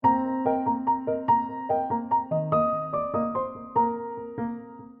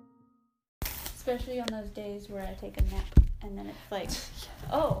Especially on those days where I take a nap and then it's like,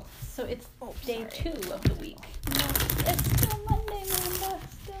 oh, so it's day 2 of the week. No, it's still Monday, Amanda.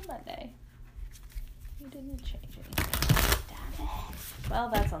 Still Monday. You didn't change anything. Damn it. Well,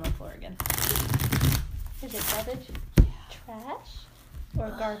 that's on the floor again. Is it garbage? Yeah. Trash? Or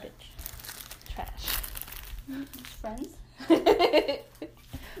garbage? Trash. Friends?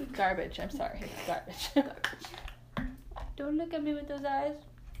 Garbage, I'm sorry. Garbage. Garbage. Don't look at me with those eyes.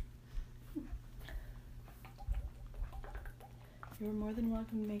 You're more than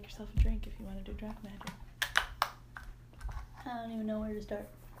welcome to make yourself a drink if you want to do drunk magic. I don't even know where to start.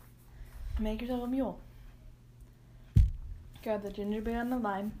 Make yourself a mule. Grab the ginger beer and the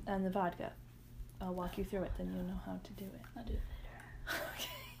lime and the vodka. I'll walk you through it, then you'll know how to do it. I'll do it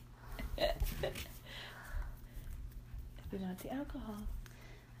Okay. If you want the alcohol.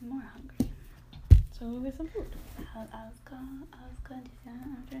 I'm more hungry. So we'll get some food. I was going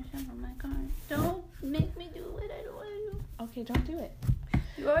to say, oh my God. Don't make me do what I don't want to do. Okay, don't do it.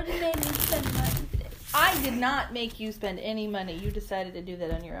 You already made me spend money today. I did not make you spend any money. You decided to do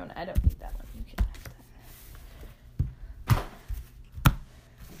that on your own. I don't need that one. You can have that. I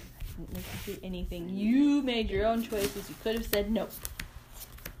didn't make you do anything. You made your own choices. You could have said no.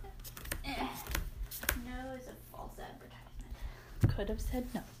 No is a false advertisement. Could have said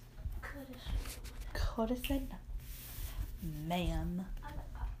no. Could have said no. Ma'am. I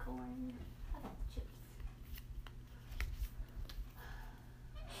like popcorn. I like chips.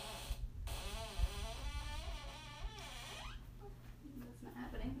 That's not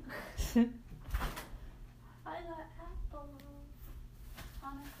happening. I got apples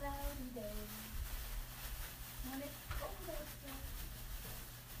on a cloudy day when it's cold outside.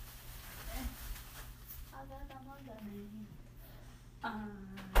 I got them on the name. I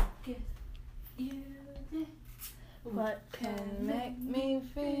guess you did. What can make me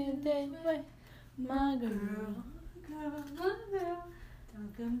feel that way? My girl. Girl, talking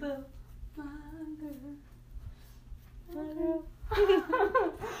about my girl. My girl.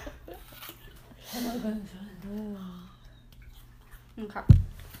 Okay.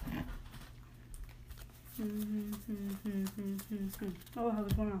 Oh, how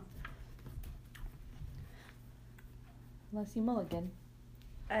was going on? Unless you mulligan.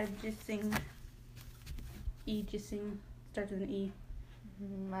 I just sing. Just sing. Starts with an E.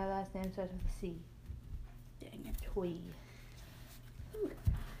 My last name starts with a C. Dang it. Toy.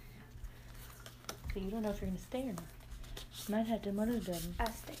 So you don't know if you're going to stay or not. Might have to murder them.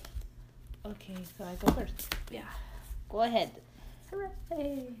 I stay. Okay, so I go first. Yeah. Go ahead.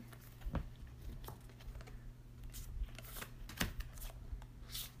 Hooray.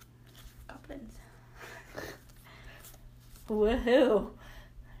 Goblins. Woohoo!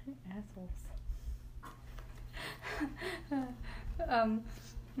 Assholes.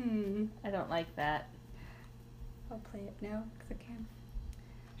 I don't like that. I'll play it now because I can.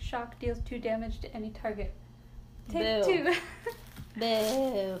 Shock deals 2 damage to any target. Take Boo. 2.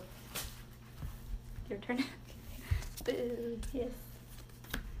 Boo. Your turn. Boo. Yes.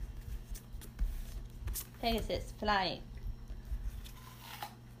 Pegasus, flying.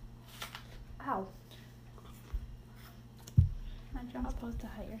 Ow. My You're not job. supposed to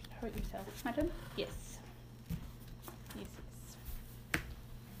hurt yourself. My turn? Yes. Yes, yes.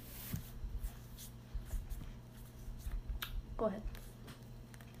 Go ahead.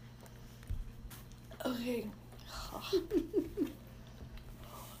 Okay.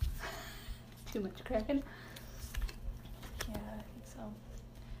 Too much cracking? Yeah, I think so.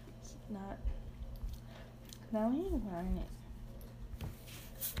 It's not. Now we need to learn it.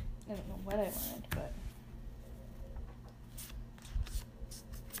 I don't know what I wanted, but.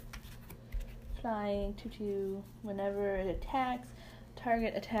 Flying, 2/2. Whenever it attacks,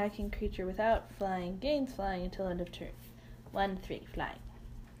 target attacking creature without flying gains flying until end of turn. 1/3, flying.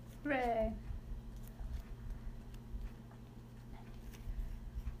 Hooray.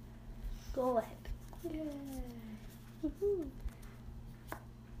 Go ahead. Yay! Woohoo!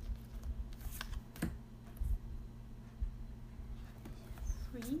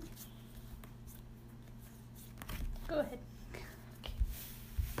 Free. Go ahead.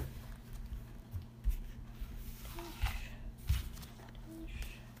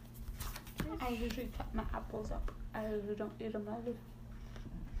 I usually cut my apples up. I usually don't eat them like this.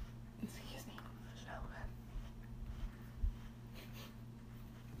 Excuse me. So,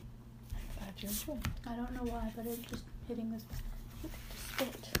 I'm glad you enjoyed. I don't know why, but it's just hitting this.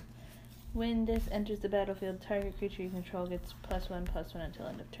 Spit. When this enters the battlefield, target creature you control gets +1/+1 until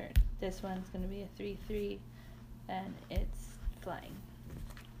end of turn. This one's going to be a 3/3, and it's flying.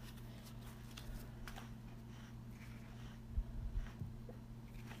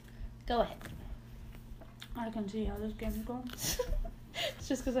 Go ahead. I can see how this game's going. It's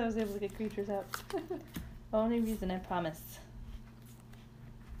just because I was able to get creatures out. Only reason, I promise.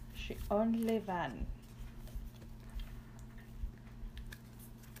 She only van.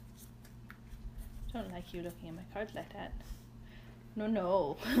 Don't like you looking at my cards like that. No,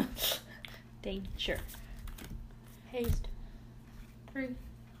 no. Danger. Haste. 3.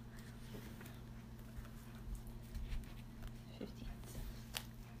 15th.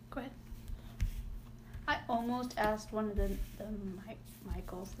 Go ahead. I almost asked one of the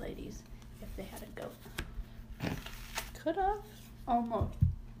Michael's ladies if they had a goat. Could have. Almost.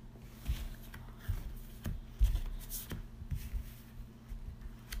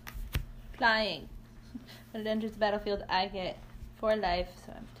 Flying. When it enters the battlefield, I get 4 life,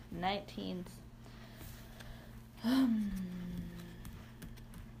 so I'm 19.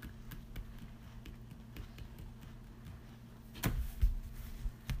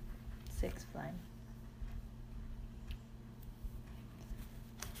 6 flying.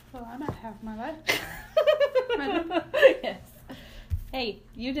 Well, I'm at half my life. Yes. Hey,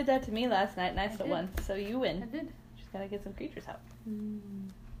 you did that to me last night, and I still did. won, so you win. I did. Just gotta get some creatures out.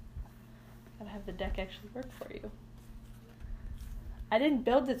 Gotta have the deck actually work for you. I didn't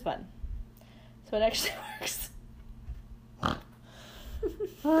build this one, so it actually works.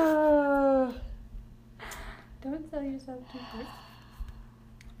 Don't sell yourself too quick.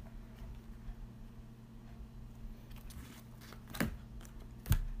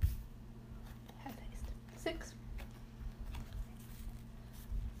 Have haste. 6.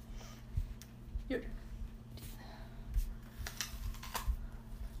 Your turn.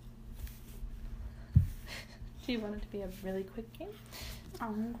 Do you want it to be a really quick game?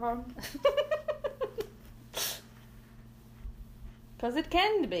 Because it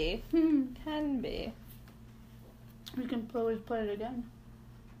can be. Can be. We can always play it again.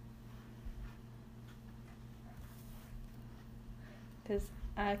 Because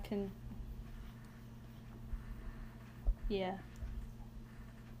I can... Yeah.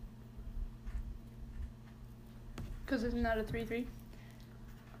 Because isn't that a 3/3?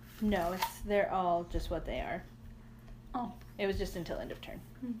 No, they're all just what they are. Oh. It was just until end of turn.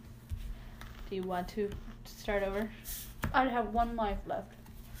 Do you want to start over? I'd have 1 life left.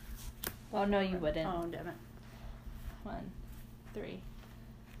 Oh, no, you wouldn't. Oh, damn it. 1, 3,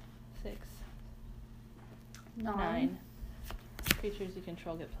 6, 9. 9. Creatures you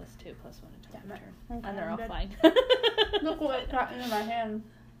control get +2, +1 until end Damn of it. turn. Okay, And they're I'm all dead. fine. Look what got into my hand.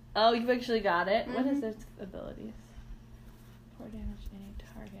 Oh, you've actually got it? What is Mhm. its abilities? 4 damage to any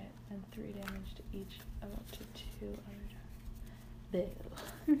target and 3 damage to each of up to 2 other targets.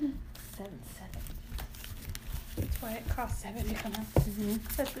 Boo. 7/7. That's why it costs 7 to come out.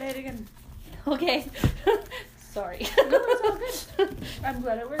 Let's play it again. Okay. Sorry. No, it's all good. I'm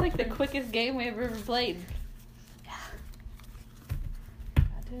glad it worked. It's like the for you. quickest game we've ever played. Yeah.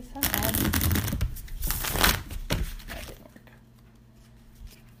 That is sad. That didn't work.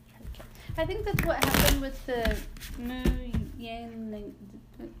 I think that's what happened with the Mu Yan,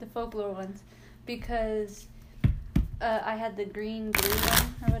 the folklore ones, because I had the green blue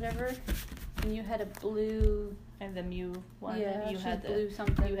one or whatever, and you had a blue. And the Mew one. Yeah, you she's had blue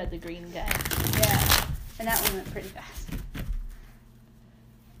something. You had the green guy. Yeah, and that one went pretty fast.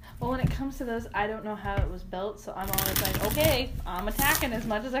 Well, when it comes to those, I don't know how it was built, so I'm always like, okay, I'm attacking as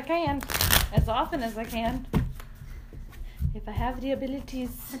much as I can, as often as I can, if I have the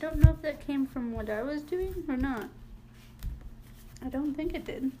abilities. I don't know if that came from what I was doing or not. I don't think it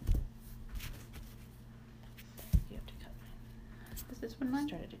did. You have to cut mine. Is this one mine?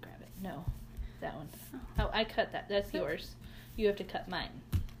 Started to grab it. No, that one. Oh, I cut that. That's yours. You have to cut mine.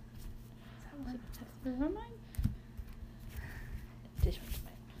 Is this one mine? This one's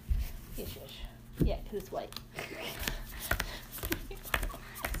mine. Yes, yes. Yeah, because it's white.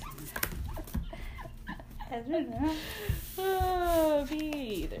 I don't know. Oh, me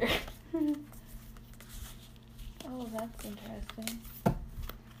either. Oh, that's interesting.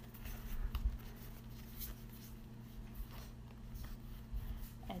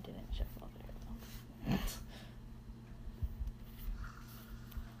 I didn't shuffle very well.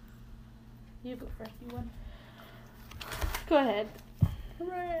 You go first. You won. Go ahead.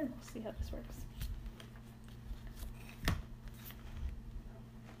 Hooray! We'll see how this works.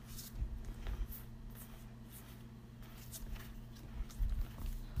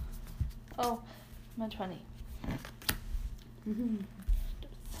 Oh, I'm at 20.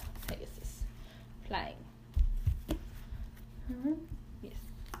 Pegasus. Flying. Yes.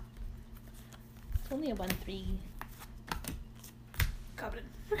 It's only a 1/3. Goblin.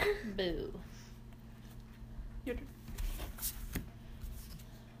 Boo. Your turn.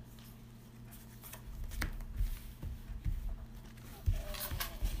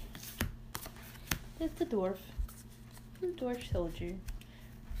 It's the dwarf. The dwarf soldier.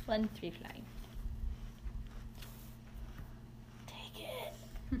 1, 3 flying. Take it.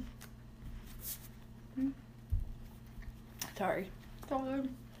 Sorry. Sorry.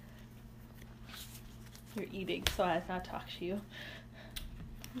 You're eating, so I not talk to you.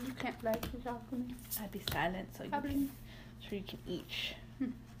 You can't like to talk to me. I'd be silent so you can eat.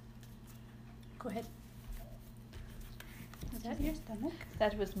 Go ahead. Is that your stomach?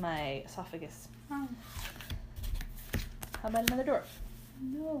 That was my esophagus. Oh. How about another dwarf?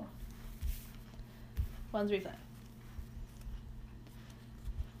 No. 1, 3 flying.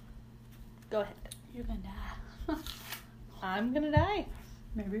 Go ahead. You're gonna die. I'm gonna die.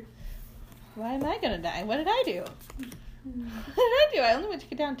 Maybe. Why am I gonna die? What did I do? What did I do? I only went to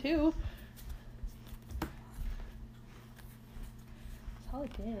get down 2. That's all I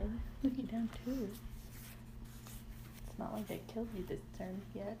did. Took you down 2. It's not like I killed you this turn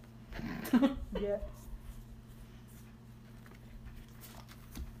yet. Yeah.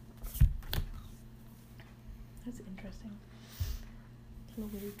 That's interesting. It's a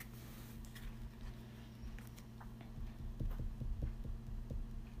little weird.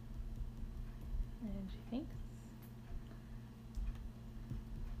 And she thinks.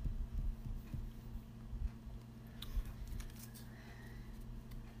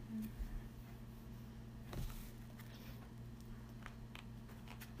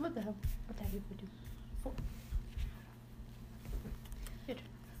 What the hell? What the hell you could do? 4. Your turn.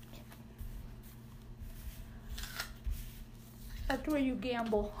 That's where you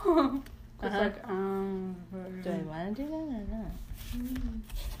gamble. It's like, Do I want to do that or not?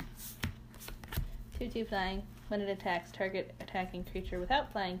 2, 2 flying. When it attacks, target attacking creature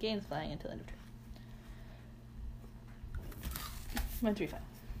without flying gains flying until end of turn. 1, 3 flying.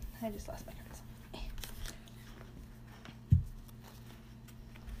 I just lost my cards.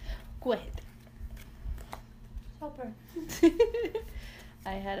 Go ahead. Supper.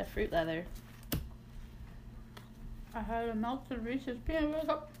 I had a fruit leather. I had a melted Reese's peanut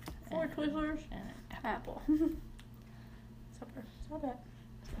butter, 4 And- Twizzlers, and an apple. Supper. So that.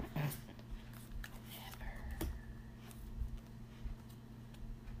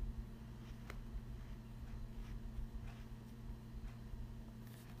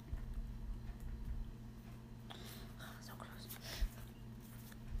 So close.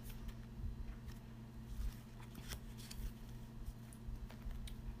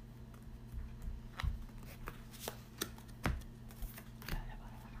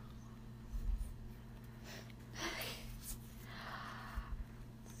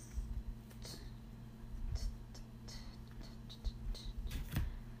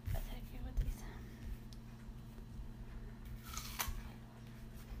 Attack you with these.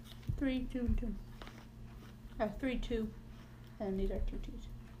 3, 2, and 2. 3, 2. And these are 2 2s.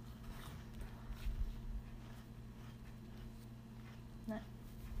 No.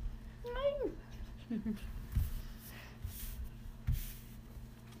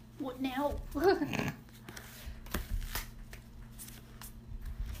 What now?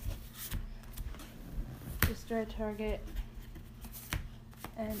 Destroy target.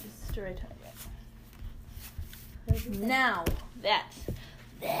 And destroy target. Now, that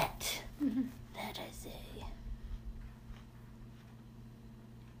I say.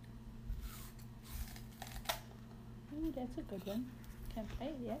 Ooh, that's a good one. Can't play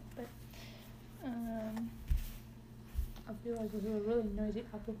it yet, but I feel like this is a really noisy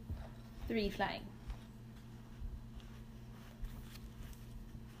couple. 3 flying.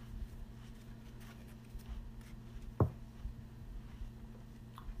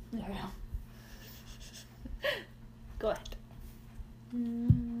 There we go. Go ahead.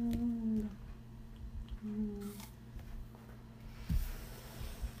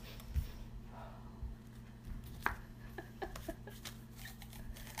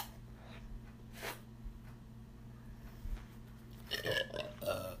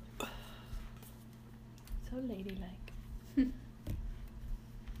 So ladylike.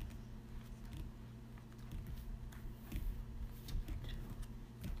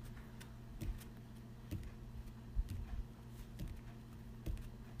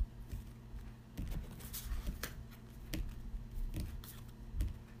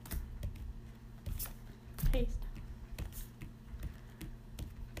 Haste.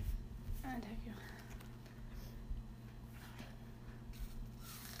 I take you.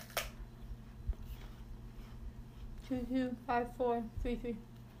 Two, 2, 5, 4, 3, 3.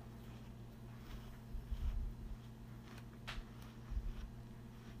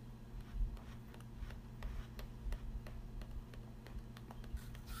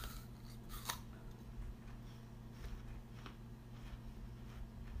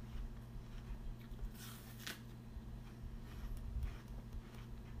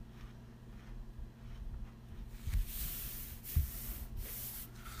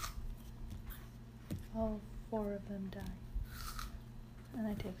 all 4 of them die. And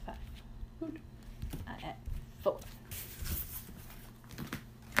I take 5. I add 4.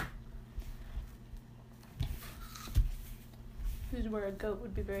 This is where a goat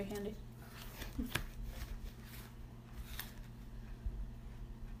would be very handy.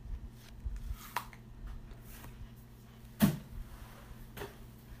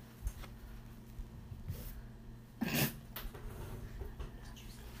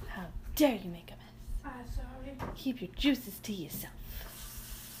 How dare you make a mess? I'm sorry. Keep your juices to yourself.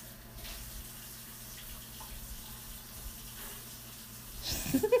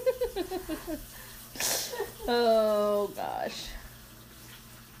 Oh gosh.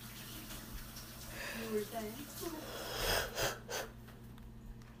 You were saying?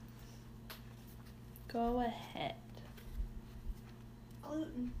 Go ahead.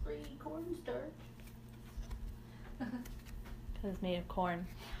 Gluten-free cornstarch. Because it's made of corn.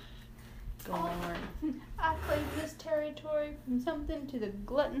 Go Oh. on. I claim this territory from something to the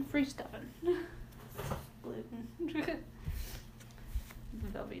gluten-free stuffing. Gluten. The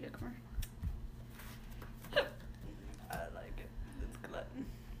Velveeta commercial. I like it. It's glutton.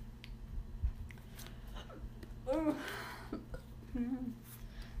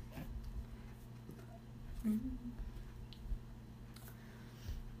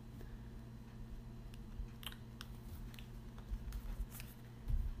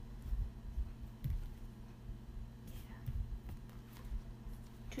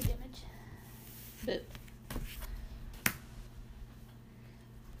 Two damage. But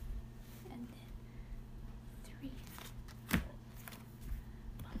And then 3.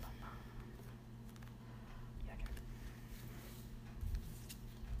 Your turn.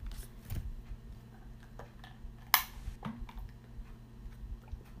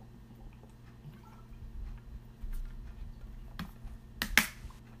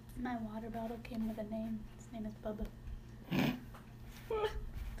 My water bottle came with a name. His name is Bubba.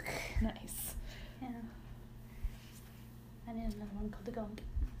 nice. Yeah. I need another one called the Gonk.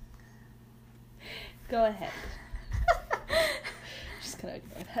 Go ahead. Just gonna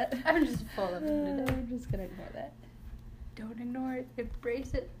ignore that. I'm just full of it today. I'm just gonna ignore that. Don't ignore it.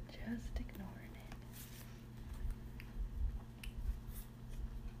 Embrace it. Just ignoring it.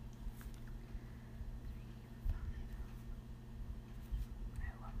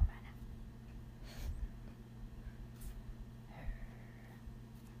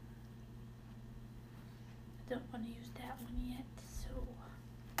 I don't want to use that one yet, so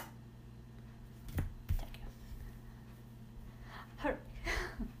take it. Hurry.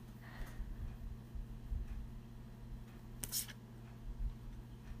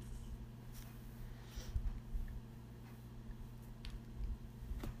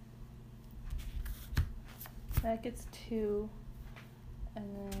 That gets 2, and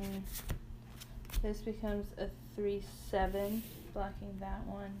then this becomes a 3/7, blocking that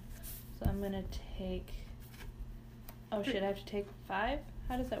one. So I'm gonna take. Oh shit! I have to take 5.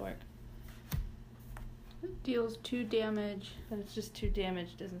 How does that work? Deals 2 damage. But it's just 2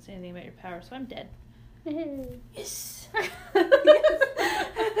 damage. Doesn't say anything about your power, so I'm dead. Yes.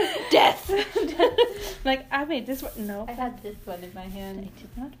 Death. Like I made this work. No, I had this one in my I hand.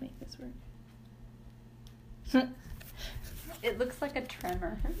 did not make this work. It looks like a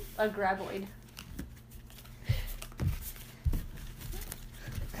tremor, a graboid.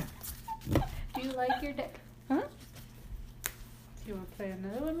 Do you like your deck? Huh? Do you want to play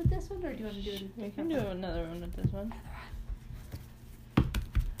another one with this one, or do you want to do it? We can do another one with this one.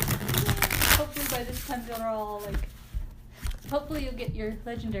 Hopefully by this time you're all like. Hopefully you'll get your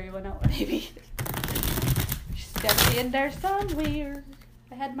legendary one out. Maybe. She's definitely in there somewhere.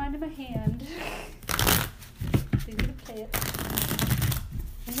 I had mine in my hand. It's easy to play it.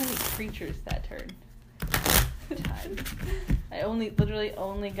 How many creatures that turn? Time. I literally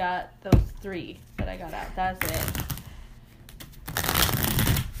only got those 3 that I got out. That's it.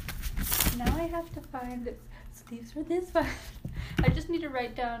 Now I have to find sleeves for this one. I just need to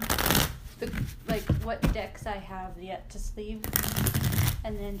write down what decks I have yet to sleeve,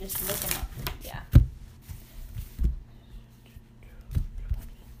 and then just look them up. Yeah.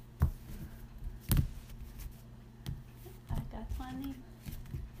 I got 20.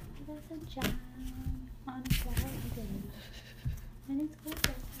 There's a John on a cloudy day, and it's cold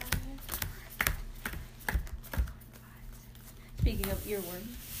outside. Speaking of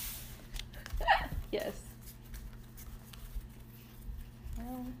earworms. Yes.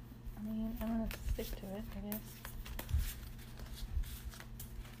 Well, I mean, I'm gonna stick to it, I guess.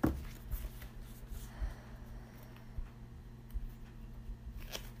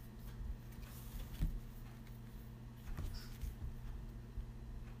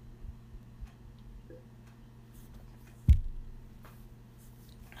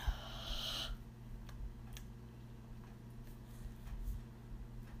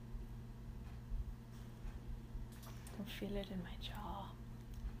 feel it in my jaw.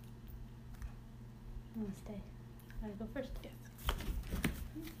 I'm gonna stay. I go first. Yes.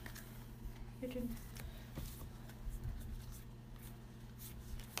 Your turn.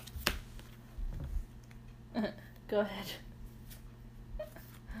 Go ahead.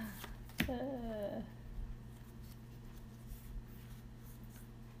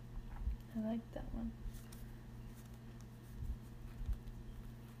 I like that one.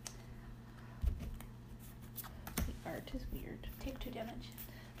 The art is weird. Take 2 damage.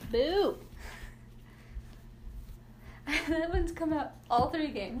 Boo! That one's come out all 3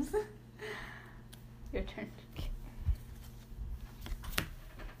 games. Your turn.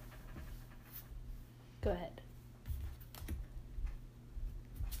 Go ahead.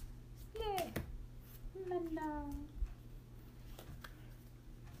 Yay! Mana.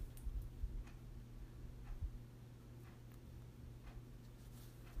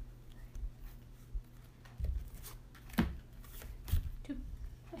 Two.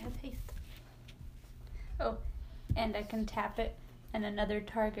 I have haste. Oh, and I can tap it, and another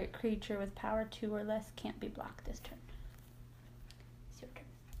target creature with power 2 or less can't be blocked this turn. It's your turn.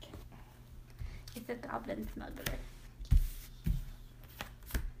 It's a goblin smuggler.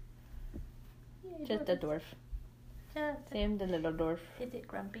 Yay, Just a dwarf. Just Same, the little dwarf. Is it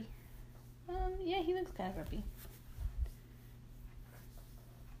grumpy? Yeah, he looks kind of grumpy.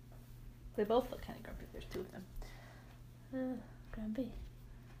 They both look kind of grumpy. There's 2 of them. Grumpy.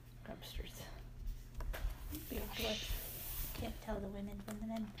 Grumpsters. Big dwarf. Can't tell the women from the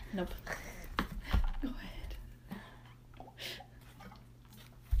men. Nope. Go ahead.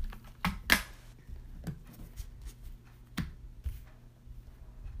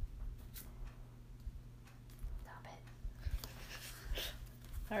 Stop it.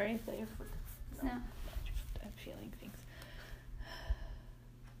 Sorry, is that your foot? No. I'm feeling things.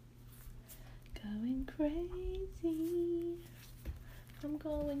 Going crazy. I'm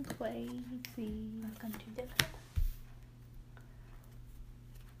going crazy. I've gone too different.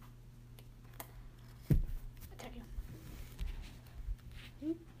 Attack you.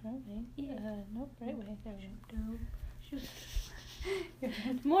 Oop, wrong way. Yeah. Nope, right way. There we go. No. Shoot.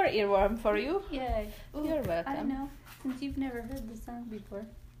 More earworm for you. Yay. Ooh, You're welcome. I know. Since you've never heard the song before.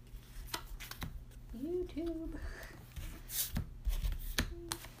 YouTube.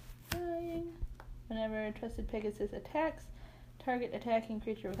 Flying. Whenever a trusted Pegasus attacks, target attacking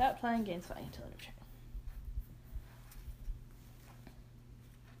creature without flying gains flying until end of turn.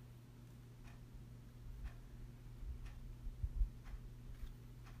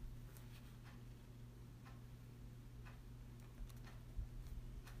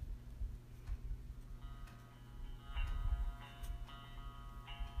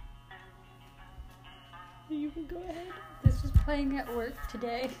 You can go ahead. This was playing at work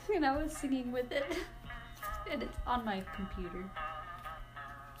today, and I was singing with it. And it's on my computer.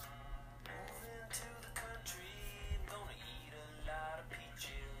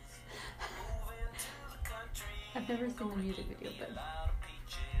 I've never seen the music video, but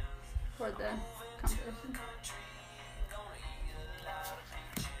for the competition.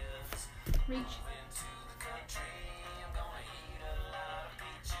 Reach.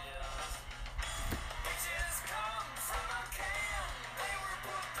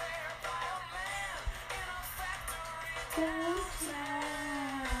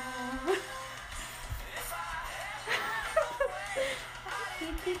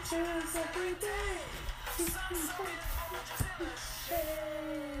 Every day.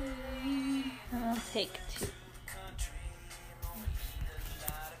 I'll take 2.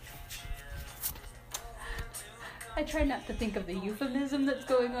 I try not to think of the euphemism that's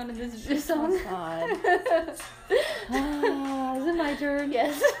going on in this song. Oh, God. Is it my turn?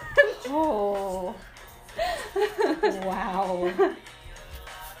 Yes. Oh. Wow.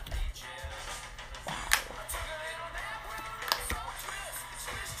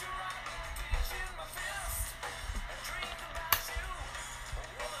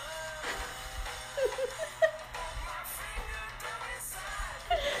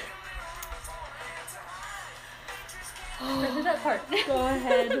 Remember that part. Go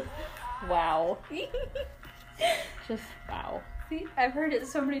ahead. Wow. Just wow. See, I've heard it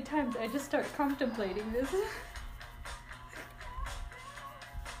so many times, I just start contemplating this.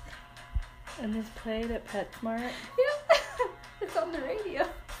 And this played at PetSmart. Yeah, it's on the radio.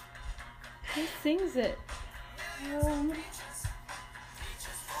 Who sings it?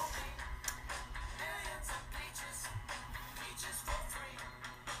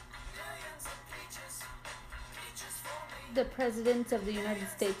 The President of the United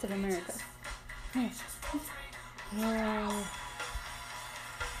States of America. Wow.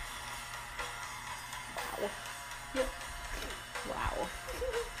 Yep.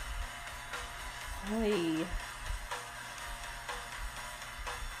 Oi.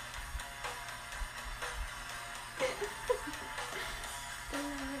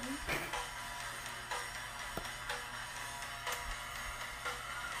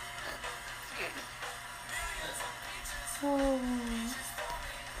 Oh.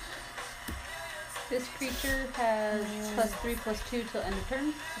 This creature has +3/+2 till end of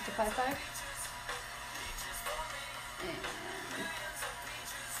turn. It's a 5/5. And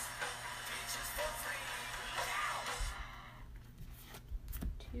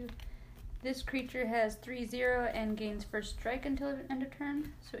two. This creature has 3/0 and gains first strike until end of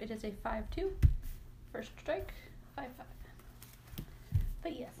turn. So it is a 5/2. First strike, 5/5.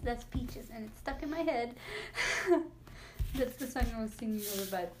 But yes, that's Peaches, and it's stuck in my head. That's the song I was singing over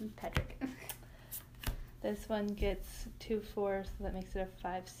by Patrick. This one gets 2/4, so that makes it a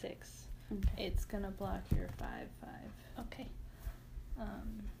 5/6. Okay. It's gonna block your 5/5. Okay.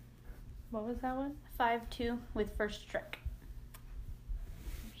 What was that one? 5/2 with first strike.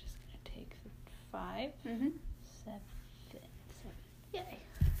 I'm just gonna take the 5. Mm-hmm. 7. Yay.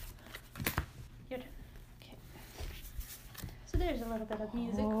 Your turn. Okay. So there's a little bit of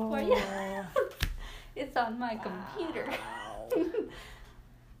music for you. It's on my computer.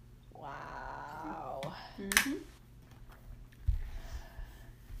 Wow. Mm-hmm.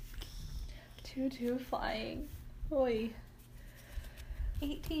 2/2 flying. Oi.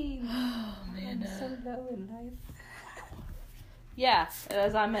 18. Oh man. I'm so low in life. Yeah,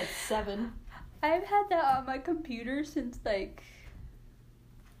 as I'm at 7. I've had that on my computer since like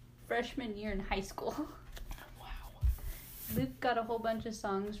freshman year in high school. Wow. Luke got a whole bunch of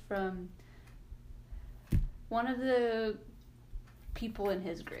songs from one of the people in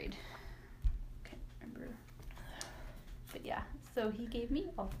his grade. Can't remember. But yeah, so he gave me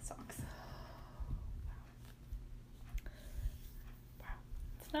all the songs.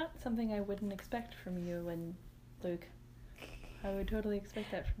 It's not something I wouldn't expect from you, and Luke. I would totally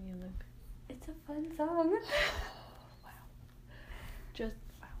expect that from you, Luke. It's a fun song. Wow. Just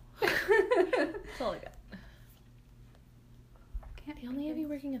wow. That's all I got. Can't They only have you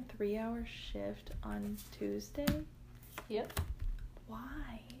working a 3-hour shift on Tuesday? Yep.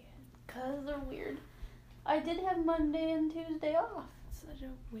 Why? 'Cause they're weird. I did have Monday and Tuesday off. Such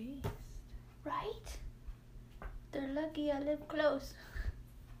a waste. Right? They're lucky I live close.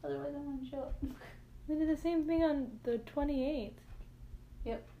 Otherwise I wouldn't show up. They did the same thing on the 28th.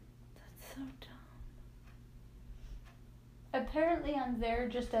 Yep. That's so dumb. Apparently I'm there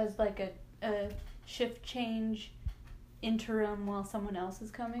just as like a shift change interim while someone else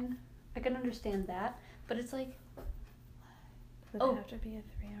is coming. I can understand that. But it's like, Does it have to be a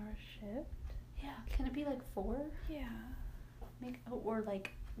 3-hour shift? yeah, can it be like 4? Yeah. Or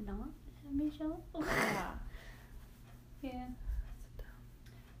like not have me show up? Yeah. Yeah. That's dumb.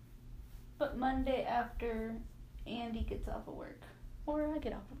 But Monday after Andy gets off of work, or I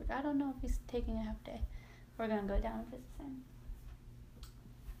get off of work, I don't know if he's taking a half day. We're gonna go down and visit him.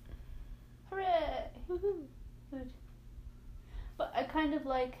 Hooray! Woohoo. Good. But I kind of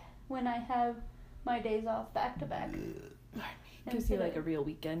like when I have my days off back to back. Gives you like a real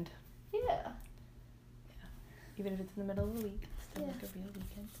weekend. Yeah. Even if it's in the middle of the week, it's still Yeah. like a real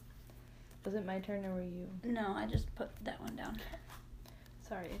weekend. Was it my turn or were you? No, I just put that one down.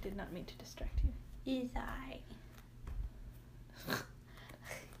 Sorry, I did not mean to distract you. Is I.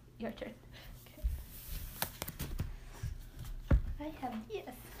 Your turn. Okay. I have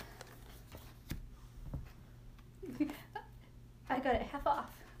this. I got it half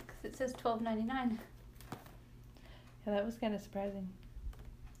off because it says $12.99. Yeah, that was kind of surprising.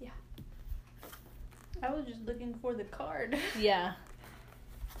 I was just looking for the card. Yeah.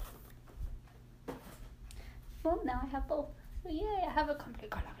 Well, now I have both. So yay, I have a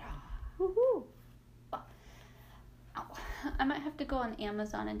complete card. Woohoo! Oh. Ow. I might have to go on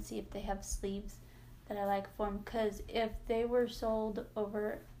Amazon and see if they have sleeves that I like for them. Because if they were sold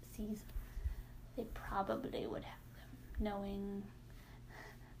overseas, they probably would have them, knowing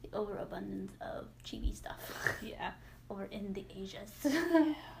the overabundance of chibi stuff. Yeah. Over in the Asias.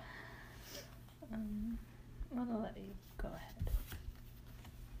 Yeah. I'm gonna let you go ahead.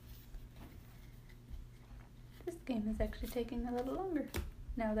 This game is actually taking a little longer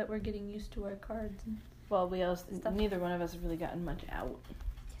now that we're getting used to our cards. And Well, we also Stuff. neither one of us have really gotten much out.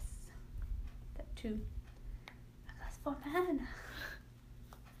 yes, that too. That's for man.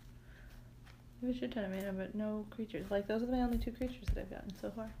 We have a shit ton of mana, but no creatures. Like those are my only 2 creatures that I've gotten so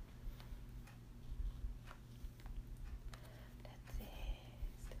far. Let's see.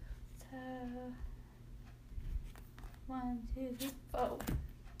 So 1, 2, 3, 4.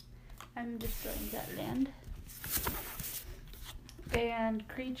 I'm destroying that land. And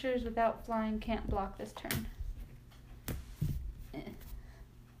creatures without flying can't block this turn.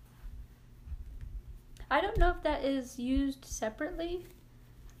 I don't know if that is used separately.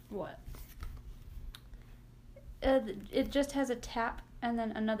 What? It just has a tap, and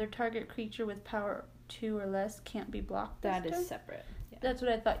then another target creature with power 2 or less can't be blocked. That this is turn. separate. Yeah. That's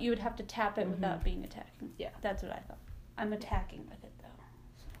what I thought. You would have to tap it Mhm. without being attacking. Yeah. That's what I thought. I'm attacking with it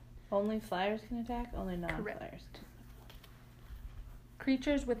though. Only flyers can attack. Only non-flyers.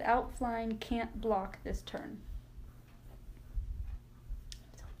 Creatures without flying can't block this turn.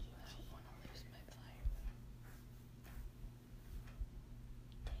 I don't want to lose my flyer.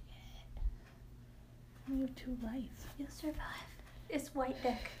 You have 2 life. You'll survive. It's white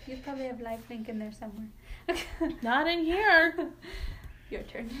deck. You probably have lifelink in there somewhere. Not in here. Your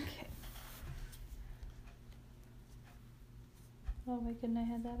turn. Okay. Oh, why couldn't I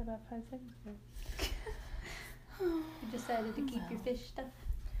have that about 5 seconds ago? You decided to keep your fish stuff.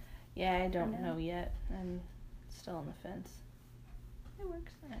 Yeah, I don't now? know yet. I'm still on the fence. It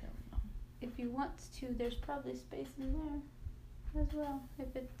works. I don't know. If you want to, there's probably space in there as well.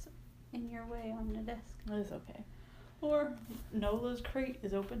 If it's in your way on the desk. It's okay. Or Nola's crate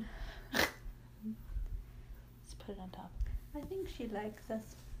is open. Let's put it on top. I think she likes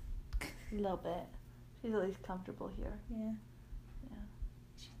us. A little bit. She's at least comfortable here. Yeah. Yeah.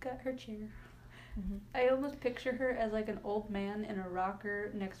 She's got her chair. Mm-hmm. I almost picture her as like an old man in a rocker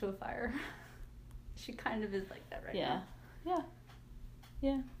next to a fire. She kind of is like that right now. Yeah.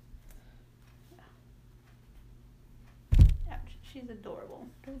 Yeah. Ouch. She's adorable.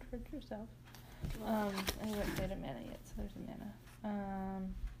 Don't hurt yourself. I haven't played a mana yet, so there's a mana.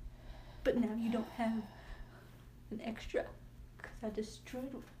 But now you don't have an extra because I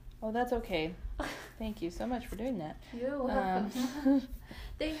destroyed one. Oh, that's okay. Thank you so much for doing that. You're welcome.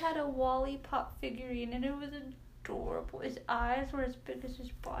 They had a Wally pop figurine and it was adorable. His eyes were as big as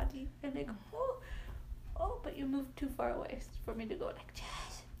his body. And they go, oh, but you moved too far away for me to go like,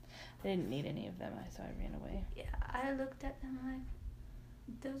 yes. I didn't need any of them, so I ran away. Yeah, I looked at them like,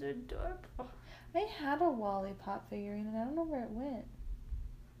 those are adorable. I had a Wally pop figurine and I don't know where it went.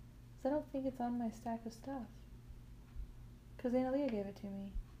 'Cause I don't think it's on my stack of stuff. 'Cause Analia gave it to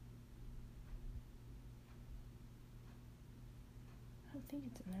me. I don't think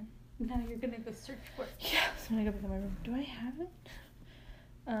it's in there. Now you're gonna go search for it. Yeah, so I'm gonna go back in my room. Do I have it?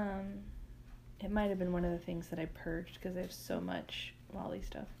 It might have been one of the things that I purged because I have so much Wally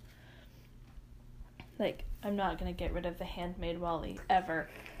stuff. Like, I'm not gonna get rid of the handmade Wally ever,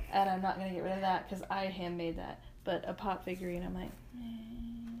 and I'm not gonna get rid of that because I handmade that. But a pop figurine, I'm like,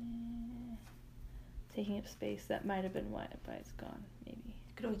 taking up space. That might have been why it's gone. Maybe.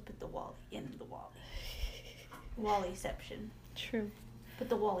 You could always put the Wally in the Wally. Wallyception. True. Put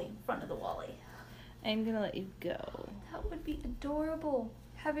the Wally in front of the Wally. I'm gonna let you go. That would be adorable.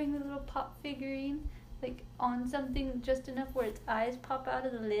 Having the little pop figurine, like, on something just enough where its eyes pop out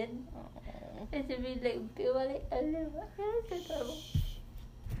of the lid. Oh. It would be like, Wally, I love it. That's adorable.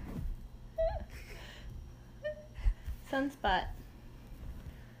 Sunspot.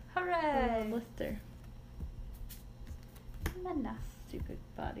 Hooray! Lister. Mana. Stupid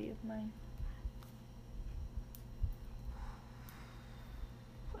body of mine.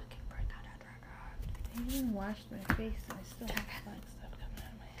 I can bring out a dragon. I didn't even wash my face and I still have black stuff coming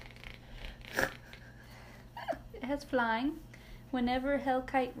out of my head. It has flying. Whenever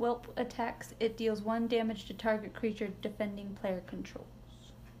Hellkite Whelp attacks, it deals 1 damage to target creature defending player controls.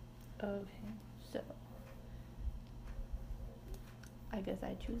 Okay. So, I guess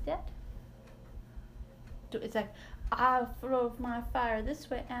I choose that. It's like, I throw my fire this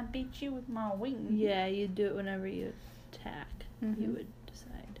way and beat you with my wings. Yeah, you do it whenever you attack. Mhm. You would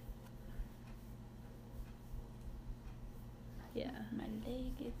decide. Yeah. My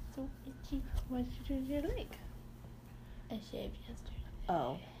leg is so itchy. What did you do to your leg? I shaved yesterday.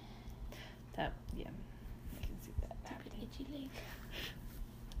 Oh. That, yeah. I can see that Stupid happening. itchy leg.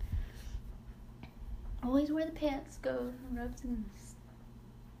 Always where the pants go. Rubs and...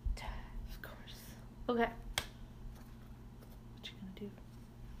 Of course. Okay. What you gonna do?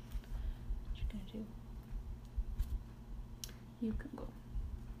 What you gonna do? You can go.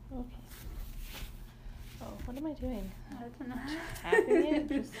 Okay. Oh, what am I doing? I don't know. Tapping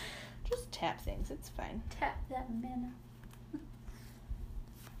it? Just tap things. It's fine. Tap that mana.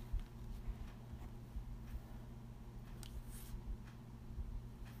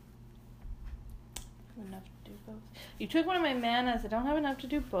 Enough to do both. You took one of my manas. I don't have enough to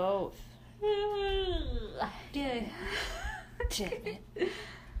do both. Yeah. Damn it.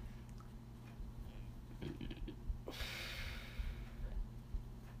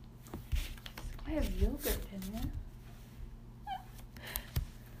 I have yogurt in there.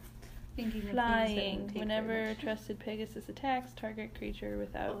 thinking of things that Flying. won't take Whenever very much. trusted Pegasus attacks, target creature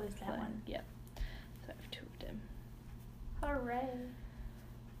without Oh, is that flying. one? Yep. So I have 2 of them. Hooray.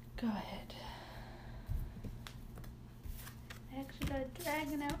 Go ahead. I actually got a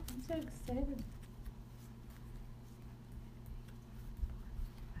dragon out. I'm so excited.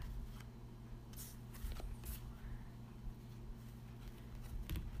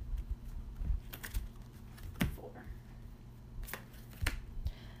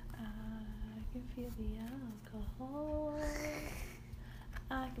 I can feel the alcohol.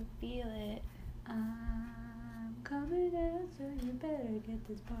 I can feel it. I'm coming out, so you better get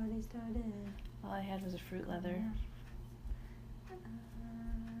this party started. All I had was a fruit leather. I'm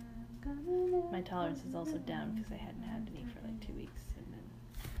coming out. My tolerance is also down because I hadn't had any for like 2 weeks, and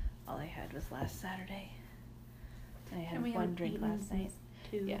then all I had was last Saturday. And I had And we one haven't drink eaten last night.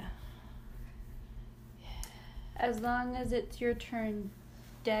 since 2. Yeah. As long as it's your turn,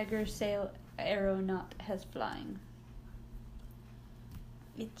 dagger, sail, arrow, knot has flying.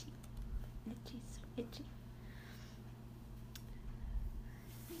 Itchy. Itchy, so itchy.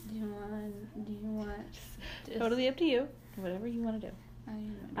 Do you want just, Totally up to you. Whatever you want to do.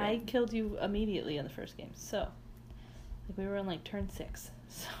 I I killed you immediately on the first game, so like we were on like turn 6.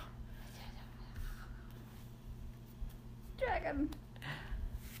 So dragon.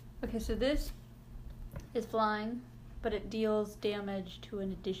 Okay, so this is flying, but it deals damage to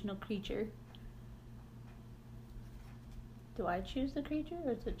an additional creature. Do I choose the creature,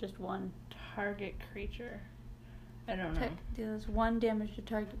 or is it just one? target creature. I don't know. Deals 1 damage to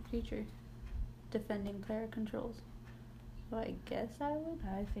target creature. Defending player controls. So I guess I would.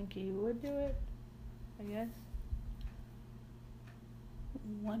 I think you would do it. I guess.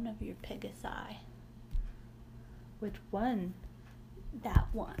 One of your Pegasi. Which one? That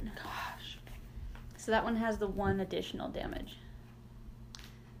one. Gosh. So that one has the 1 additional damage.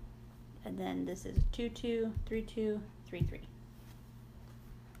 And then this is 2/2, 3/2, 3/3.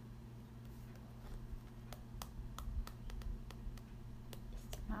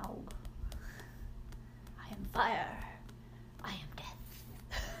 Smaug. I am fire. I am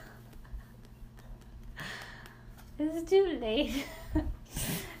death. It's too late.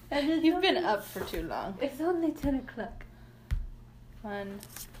 And it's You've been only- up for too long. It's only 10 o'clock. 1,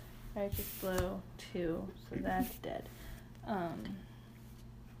 righteous blow, 2, so that's dead.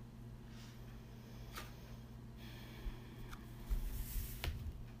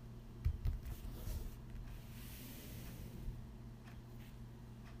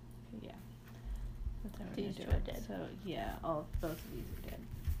 Yeah. That's how we're These gonna two do are it. dead. So yeah, both of these are dead.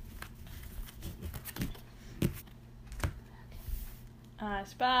 I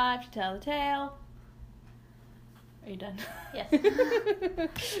survived to tell the tale. Are you done? Yes.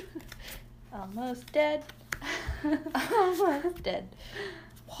 Almost dead. Almost dead.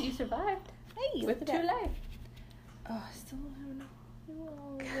 You survived. Hey, With look 2 at that. life. Oh, I still haven't do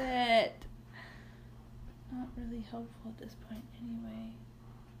all of it. Not really helpful at this point anyway.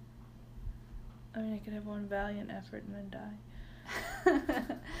 I mean, I could have one valiant effort and then die.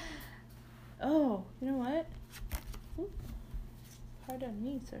 Oh, you know what? Ooh. Hard on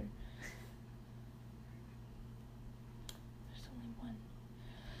me, sir. There's only one.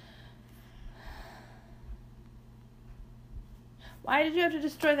 Why did you have to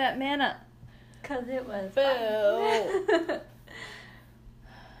destroy that mana? 'Cause it was Boo.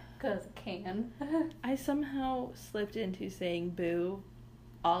 'Cause it can. I somehow slipped into saying boo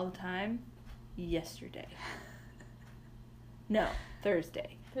all the time yesterday. No,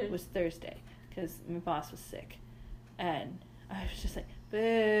 Thursday. It was Thursday because my boss was sick. And I was just like,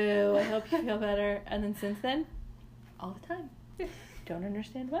 boo, I hope you feel better. And then since then, all the time. Don't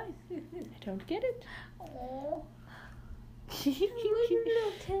understand why. I don't get it. Oh.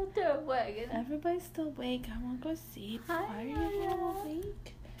 Little tilted wagon. Everybody's still awake. I want to go sleep. Hi, Why are you Mama. all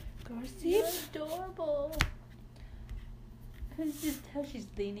awake? Go to sleep. You're adorable. It's just how she's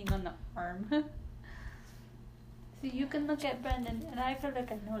leaning on the arm. So you can look at Brendan, and I can look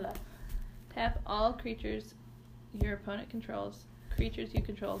at Nola. Tap all creatures your opponent controls. Creatures you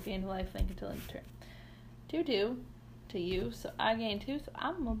control gain a lifelink until end of turn. 2/2 to you, so I gain 2, so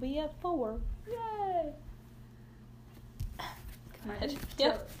I'm gonna be at 4. Yay! Go ahead.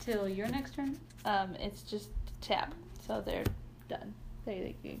 Yep. Till your next turn? It's just tap, so they're done. They're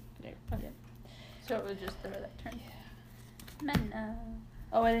Okay. yep. So it was just that turn. Yeah. Mana.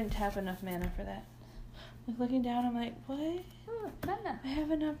 Oh, I didn't tap enough mana for that. Like looking down, I'm like, what? Ooh, mana. I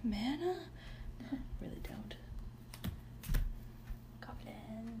have enough mana? Really don't.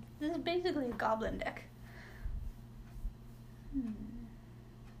 Goblins. This is basically a goblin deck. I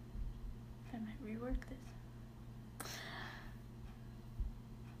might rework this.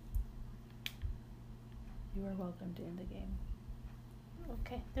 You are welcome to end the game.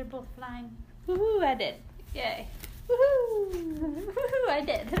 Okay, they're both flying. Woohoo! I did. Yay. Woohoo! Woohoo, I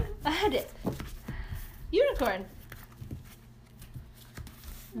did. I did. Unicorn.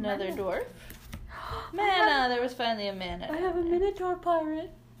 Another Mana. dwarf. Mana. There was finally a mana. I have a minotaur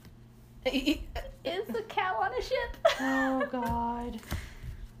pirate. Is Is the cow on a ship? Oh God.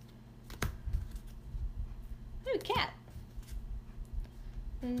 Ooh, cat.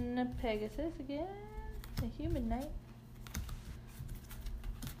 And a Pegasus again. A human knight.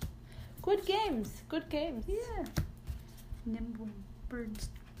 Good games. Good games. Yeah. Nimble bird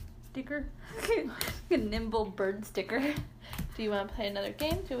sticker. A nimble bird sticker. Do you want to play another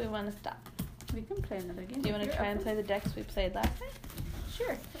game? Do we want to stop? We can play another game. Do you want to try and play the decks we played last night?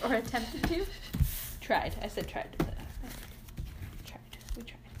 Sure. Or attempted to. Tried. I said tried to play last night. Tried. We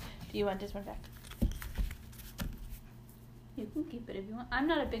tried. Do you want this one back? You can keep it if you want. I'm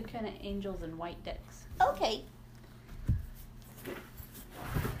not a big fan of angels and white decks. Okay.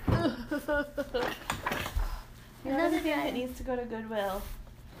 Another thing that needs to go to Goodwill.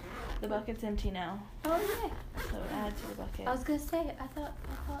 The bucket's empty now, Oh yeah. so add to the bucket. I was gonna say. I thought.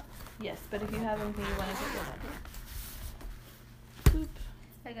 Yes, but if you have anything you want to get rid of. Boop.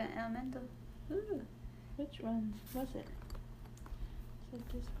 I got elemental. Ooh. Which one was it? Is it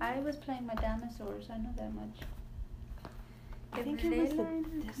this one? I was playing my dinosaurs. I know that much. I think it was this one.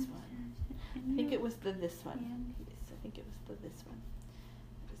 I think it was this one. Yes, I think it was this one.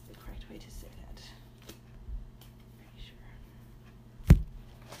 That is the correct way to say that.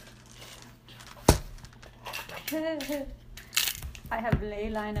 Pretty sure. I have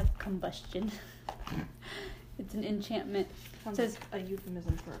Leyline of Combustion. It's an enchantment. Sounds Says like a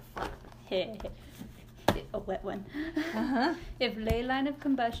euphemism for a fart. a wet one. Uh-huh. If Leyline of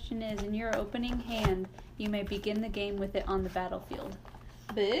Combustion is in your opening hand, you may begin the game with it on the battlefield.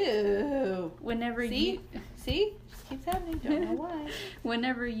 Boo. Whenever See? Just keeps happening. Don't know why.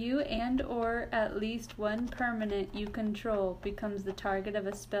 Whenever you and or at least one permanent you control becomes the target of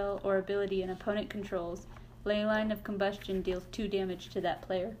a spell or ability an opponent controls, Leyline of Combustion deals 2 damage to that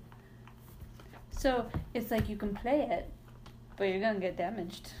player. So, it's like you can play it, but you're gonna get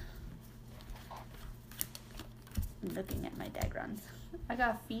damaged. I'm looking at my Dagrons. I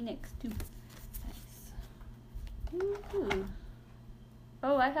got Phoenix too. Nice. Ooh.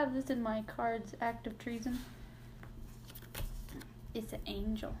 Oh, I have this in my cards, Act of Treason. It's an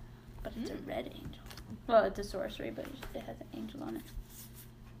angel, but it's a red angel. Well, it's a sorcery, but it has an angel on it.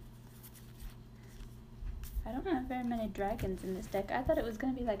 I don't have very many dragons in this deck. I thought it was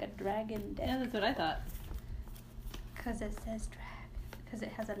going to be like a dragon deck. Yeah, that's what I thought. Because it says drag. Because it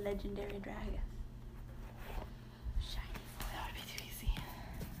has a legendary dragon. Shiny. That would be too easy.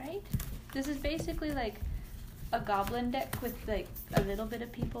 Right? This is basically like a goblin deck with like a little bit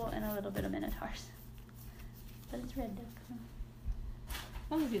of people and a little bit of minotaurs. But it's red deck. So.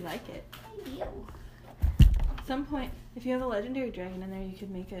 As long as you like it. I do. At some point, if you have a legendary dragon in there, you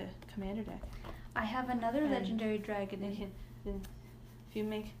could make a commander deck. I have another And legendary dragon in here. Then if you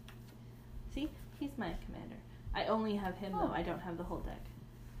make... See? He's my commander. I only have him, though. I don't have the whole deck.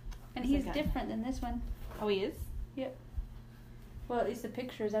 And Yes, I he's got different than this one. Oh, he is? Yep. Well, at least the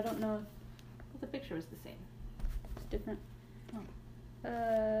pictures. I don't know if Well, the picture was the same. it's different.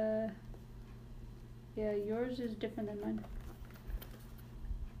 Oh. Yeah, yours is different than mine.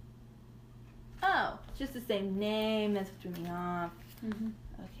 Oh, it's just the same name. That's what threw me off. Mm-hmm.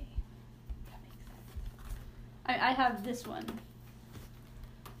 Okay. That makes sense. I have this one.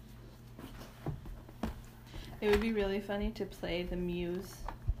 It would be really funny to play the Muse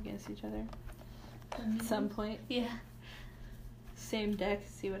against each other at some point. Yeah. Same deck,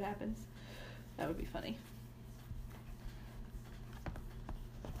 see what happens. That would be funny.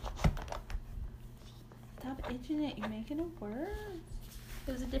 Stop itching it. You're making it worse.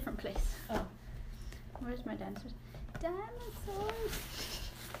 It was a different place. Oh. Where's my dinosaurs? Dinosaurs!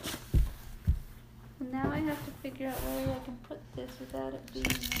 And now I have to figure out where I can put this without it being...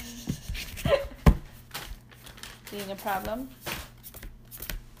 Being a problem?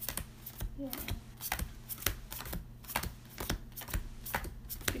 Yeah.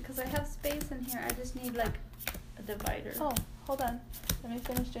 Because I have space in here, I just need like a divider. Oh, hold on. Let me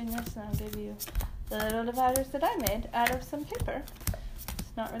finish doing this and I'll give you the little dividers that I made out of some paper.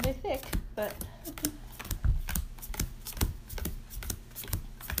 It's not really thick, but... Okay.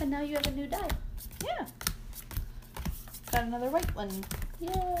 And now you have a new die. Yeah. Got another white one.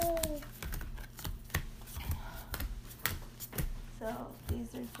 Yay! So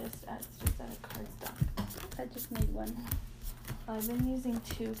these are just out of cardstock. I just made one. I've been using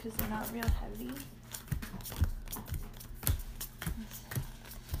 2 because they're not real heavy.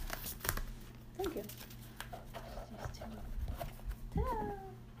 Thank you.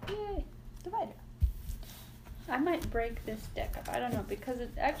 break this deck up. I don't know, because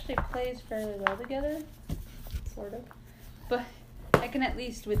it actually plays fairly well together. Sort of. But I can at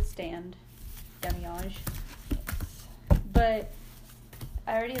least withstand damage. But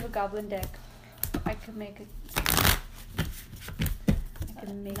I already have a goblin deck. I could make it. I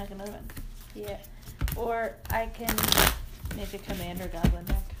can make another one. Yeah. Or I can Make a commander goblin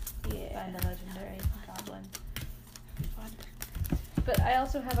deck. yeah. Find a legendary goblin. Fun. But I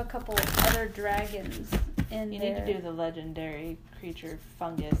also have a couple other dragons in You there. need to do the legendary creature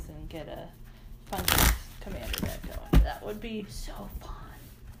fungus and get a fungus commander deck going. That would be so fun.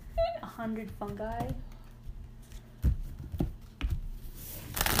 100 fungi.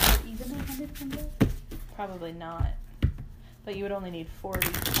 Or even 100 fungi? probably not. But you would only need 40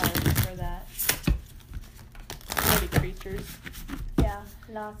 cards for that. 40 creatures. Yeah,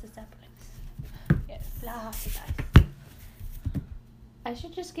 lots of saplings. Yes. Lots of dice. I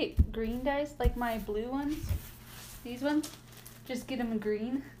should just get green dice, like my blue ones. These ones. Just get them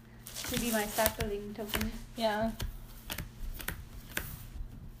green to be my sapling tokens. Yeah.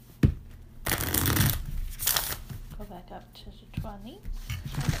 Go back up to 20.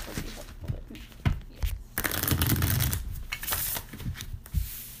 That would be helpful with me. Yes.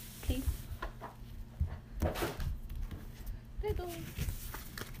 Please. Wiggle.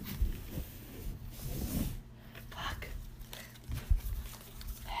 Fuck.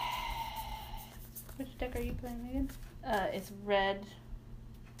 Which deck are you playing again? It's red.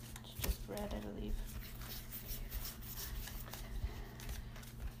 It's just red, I believe.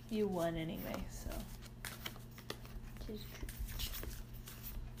 You won anyway, so. Which is true.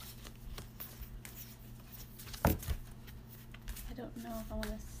 I don't know if I want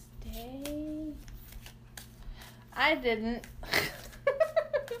to stay. I didn't.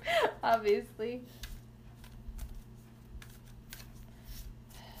 Obviously.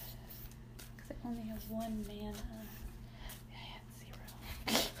 Because I only have one mana. I had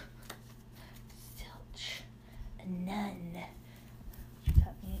 0. Zilch. A none.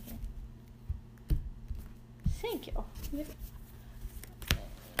 Tap me again. Thank you. Yep.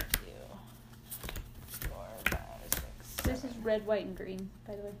 Thank you. 4, 5, 6, This 7. is red, white, and green,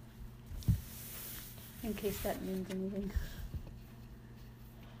 by the way. In case that means anything.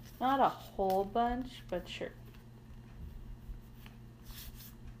 Not a whole bunch, but sure.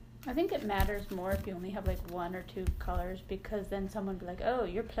 I think it matters more if you only have like 1 or 2 colors, because then someone would be like, oh,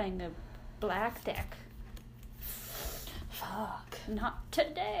 you're playing a black deck. Fuck. Not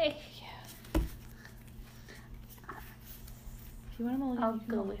today. Yeah. If you want to mulligan, I'll you can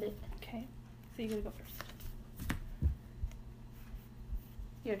go mulligan. with it. Okay. So you gotta go first.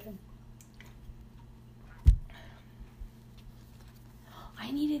 Your turn. I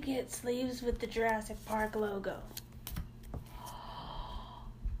need to get sleeves with the Jurassic Park logo.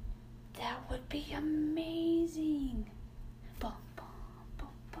 That would be amazing. Bum, bum, bum,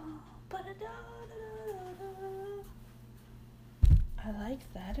 bum, ba-da-da-da-da-da. I like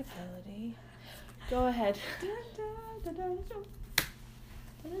that ability. Go ahead.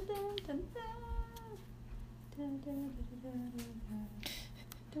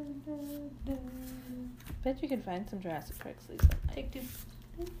 Bet you can find some Jurassic Park sleeves online. Take 2.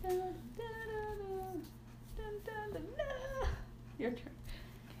 Your turn.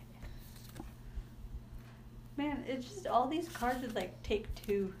 Man, it's just all these cards is like take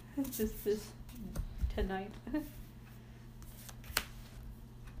 2. It's just this tonight. It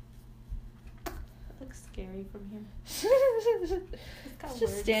looks scary from here. It's got just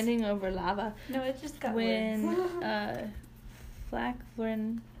words. standing over lava. No, it just got When words.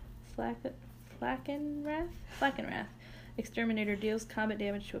 Flackenwrath, Exterminator deals combat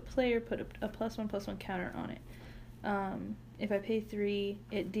damage to a player, put a +1/+1 counter on it. If I pay 3,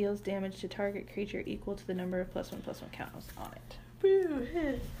 it deals damage to target creature equal to the number of +1/+1 counters on it. Boo,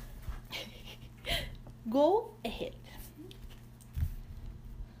 hit. Go ahead.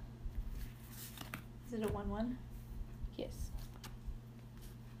 Is it a 1/1? Yes.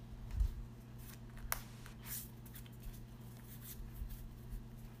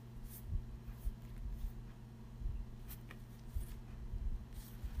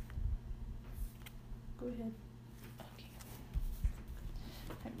 Go ahead. Okay.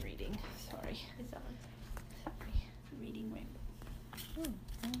 I'm reading. Sorry. It's on. Sorry. Reading rainbow. Well,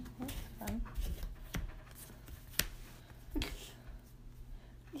 that's fine.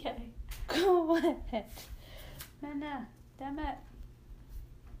 Yay. Go ahead. Mana, damn it.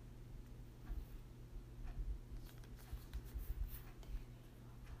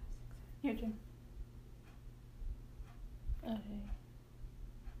 Your turn. Okay.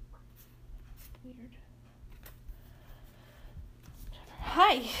 Weird.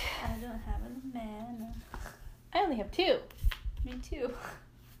 Hi. I don't have a mana. I only have 2. Me too.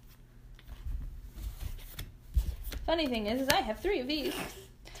 Funny thing is I have 3 of these.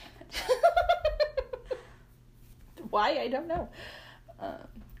 Why? I don't know.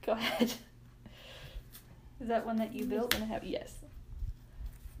 Go ahead. Is that one that you built? Gonna have, yes.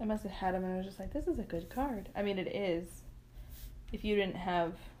 I must have had them and I was just like, this is a good card. I mean, it is. If you didn't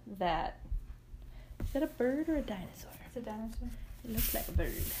have that. Is that a bird or a dinosaur? It's a dinosaur. It looks like a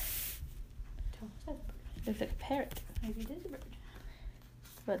bird. Don't say bird. It looks like a parrot. Maybe it is a bird.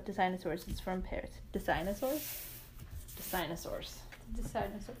 But the dinosaurs is from parrots. The dinosaurs? The dinosaurs. It's a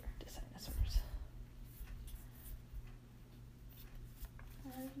dinosaur. The dinosaurs.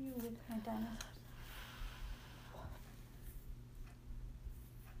 Where are you with my dinosaurs?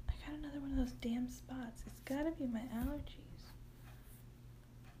 I got another one of those damn spots. It's gotta be my allergies.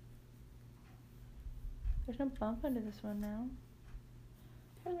 There's no bump under this one now.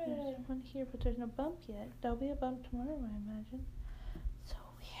 There's one here, but there's no bump yet. There'll be a bump tomorrow, I imagine. So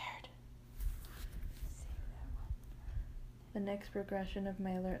weird. The next progression of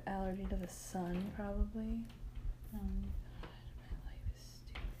my allergy to the sun, probably. God, my life is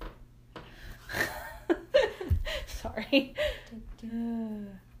stupid. Sorry.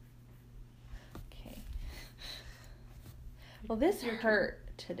 Okay. Well, this hurt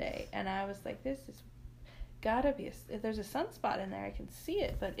today, and I was like, this is gotta be if there's a sunspot in there, I can see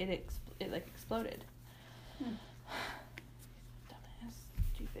it, but it like exploded. Dumbass,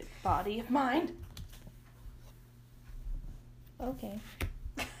 stupid body of mine. Okay.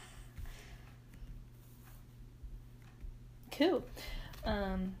 Cool.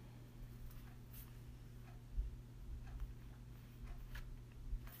 No.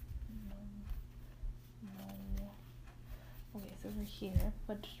 Okay, so we're here.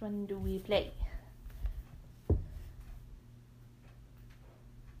 Which one do we play?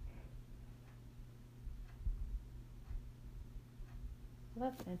 Well,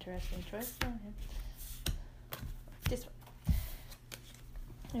 that's an interesting choice. Go ahead. This one.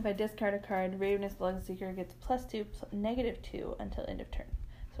 If I discard a card, Ravenous Bloodseeker gets +2, -2 until end of turn.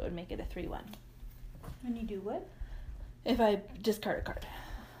 So it would make it a 3/1. When you do what? If I discard a card.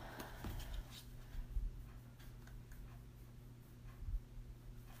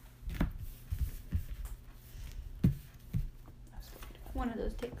 One of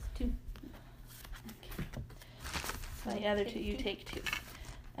those takes 2. Okay. So the other 2, you take 2.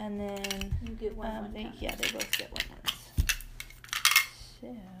 And then you get one. they both get 1 once.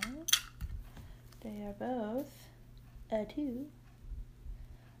 So they are both a 2.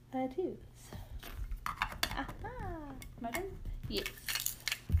 A 2s. Aha! My turn? Yes.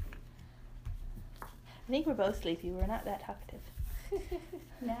 I think we're both sleepy. We're not that talkative.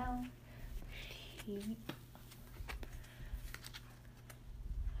 Now. Sleep.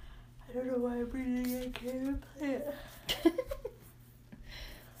 I don't know why I'm reading. I can't even play it.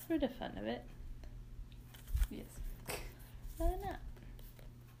 For the fun of it. Yes. Why not?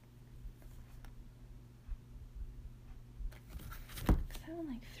 Because I want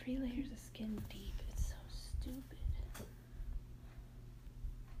like 3 layers of skin deep. It's so stupid.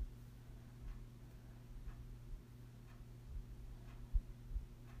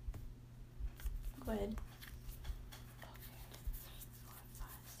 Go ahead.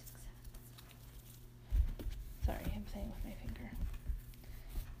 Sorry, I'm saying with my finger.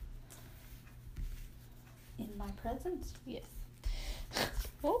 In my presence? Yes.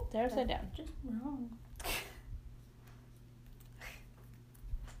 Oh, they're upside down. Just wrong.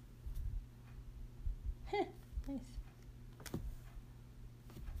 Nice.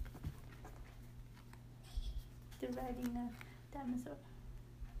 They're riding a dinosaur.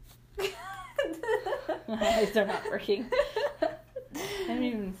 My eyes are not working. I'm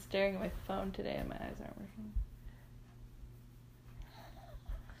even staring at my phone today and my eyes aren't working.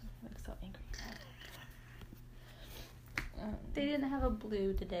 I look so angry. They didn't have a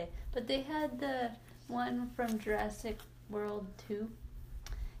blue today, but they had the one from Jurassic World 2,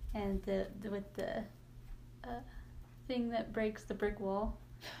 and the with the thing that breaks the brick wall.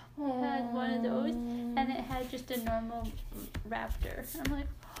 It had one of those, and it had just a normal raptor. I'm like,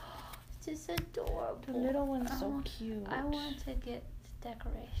 oh, this is adorable. The little one's so cute. I want to get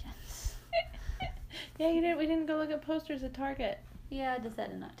decorations. Yeah, we didn't go look at posters at Target. Yeah, I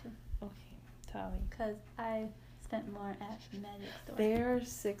decided not to. Okay, sorry. Because I spent more at Magic Store. They're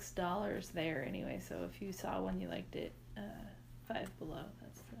 $6 there anyway, so if you saw one you liked it, Five Below,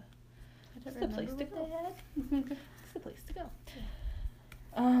 that's the place to go. It's the place to go.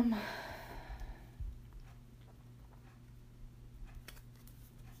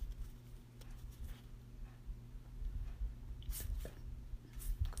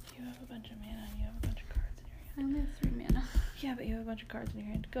 You have a bunch of mana and you have a bunch of cards in your hand. I only have Yeah, but you have a bunch of cards in your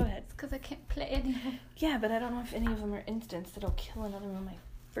hand. Go ahead. It's because I can't play any of them. Yeah, but I don't know if any of them are instants that'll kill another one of my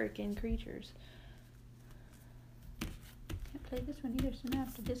freaking creatures. Can't play this one either, so now I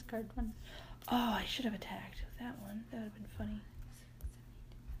have to discard one. Oh, I should have attacked with that one. That would have been funny.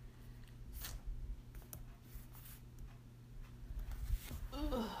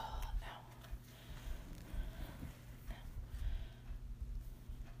 Ugh. Ow.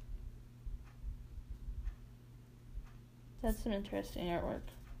 That's some interesting artwork.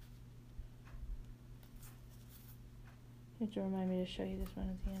 You have to remind me to show you this one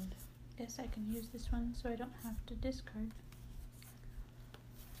at the end. Yes, I can use this one so I don't have to discard.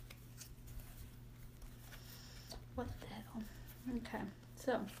 What the hell? Okay,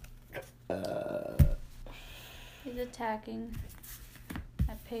 so he's attacking.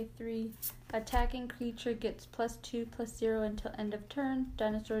 I pay 3. Attacking creature gets +2/+0 until end of turn.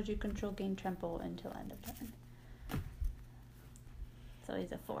 Dinosaurs you control gain trample until end of turn. So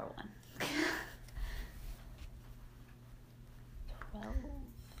he's a 4/1. 12.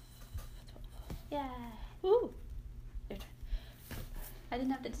 Yeah. Ooh. Your turn. I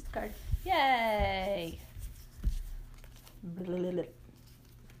didn't have to discard. Yay! God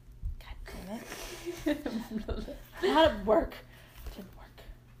damn it. How'd it work? It didn't work.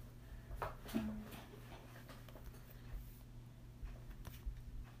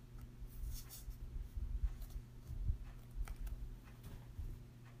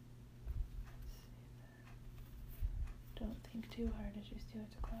 Don't think too hard as you steal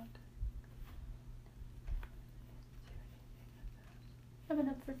the clock. I've been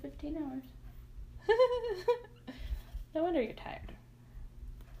up for 15 hours. No wonder you're tired.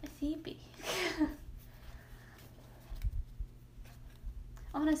 Sleepy.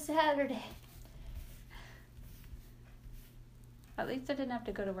 On a Saturday. At least I didn't have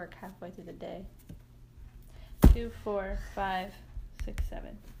to go to work halfway through the day. 2, 4, 5, 6,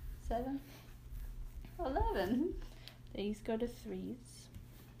 7. 7? 11. These go to 3s.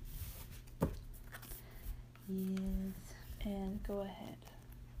 Yes. And go ahead.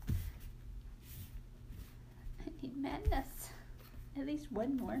 I need madness. At least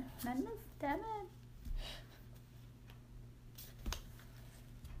one more. Madness? Damn it.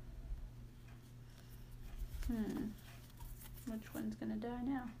 Which one's gonna die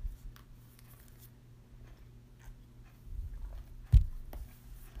now?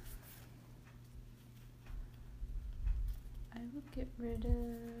 I will get rid of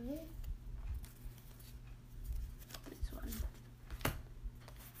this one.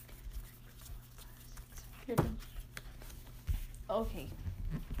 Your turn. Okay.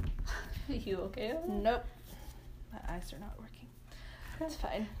 Are you okay with that? Nope. My eyes are not working. That's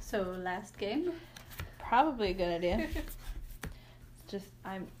fine. So last game. Probably a good idea. It's just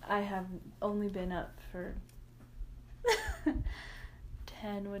I have only been up for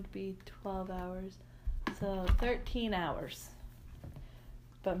 10 would be 12 hours. So 13 hours.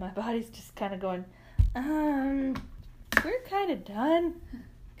 But my body's just kind of going, we're kind of done.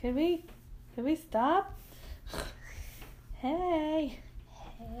 Can we stop? Hey.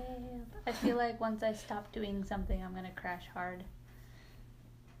 Help. I feel like once I stop doing something, I'm going to crash hard.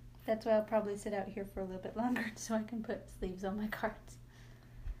 That's why I'll probably sit out here for a little bit longer so I can put sleeves on my cards.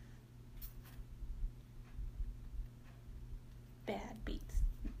 Bad beats.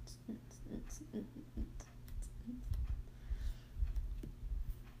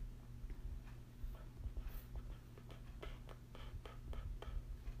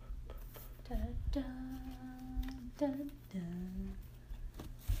 Da, da, da, da.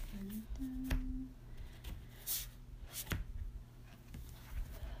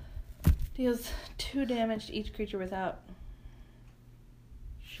 Deals 2 damage to each creature without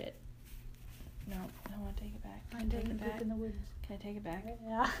shit. No, I want to take it back. Can I take it back? In the woods. Can I take it back?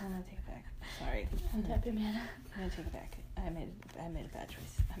 Yeah. I'm gonna take it back. Sorry. Untap your mana. I'm gonna take it back. I made a bad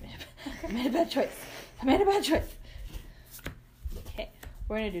choice. I made a bad choice. Okay,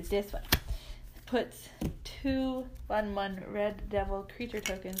 we're gonna do this one. It puts 2 1/1 red devil creature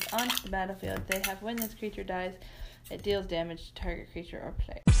tokens onto the battlefield. They have when this creature dies, it deals damage to target creature or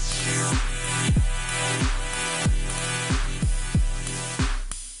player.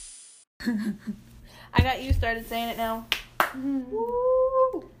 I got you started saying it now.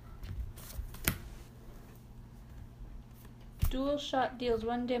 Woo! Dual shot deals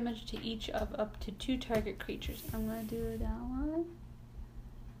 1 damage to each of up to 2 target creatures. I'm gonna do that one.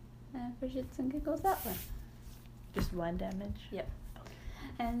 And for shits and giggles, that one. Just 1 damage? Yep.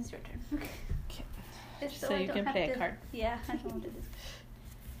 And it's your turn. Okay. It's So you can play a card. Yeah, I don't want to do this.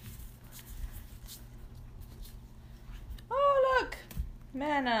 Oh, look!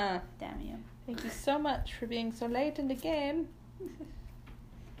 Mana. Damn you. Thank you so much for being so late in the game.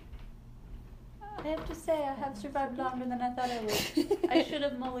 I have to say, I have survived longer than I thought I would. I should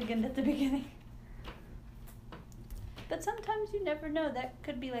have mulliganed at the beginning. But sometimes you never know. That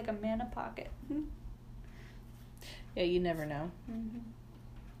could be like a mana pocket. Yeah, you never know. Mm-hmm.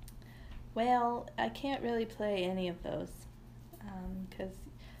 Well, I can't really play any of those because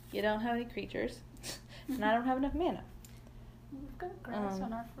you don't have any creatures, and I don't have enough mana. We've got grass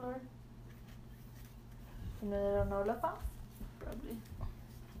on our floor. And then I don't know the Probably.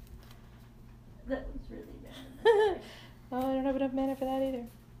 That was really random. Oh, I don't have enough mana for that either.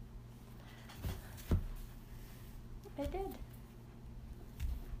 I did.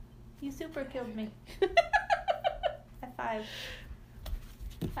 You super killed me. High five.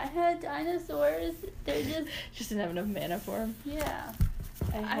 I had dinosaurs. They're just didn't have enough mana for them. Yeah.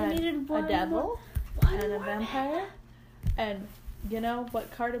 I needed one a devil one and a more vampire. mana. And you know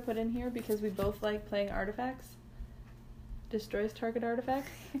what card to put in here because we both like playing artifacts? Destroys target artifact.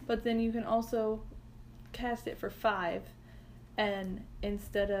 But then you can also cast it for 5 and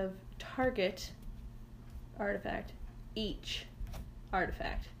instead of target artifact, each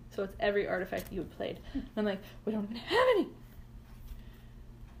artifact. So it's every artifact you had played. And I'm like, we don't even have any.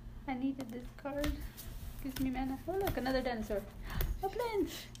 I needed this card. Gives me mana. Oh look, another dinosaur. A plant.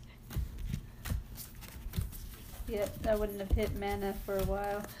 Yep, I wouldn't have hit mana for a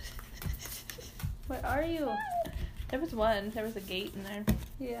while. Where are you? There was one. There was a gate in there.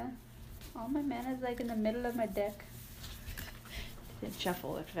 Yeah. All my mana is like in the middle of my deck. Didn't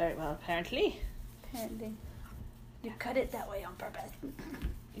shuffle it very well, apparently. Apparently. You cut it that way on purpose.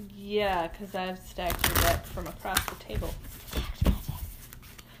 Yeah, because I've stacked your deck from across the table.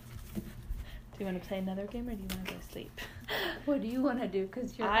 Do you want to play another game or do you want to go to sleep? What do you want to do?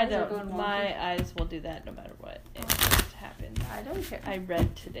 Because your I eyes are don't. going wonky. My eyes will do that no matter what. It just happens. I don't care. I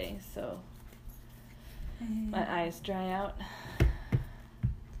read today, so my eyes dry out.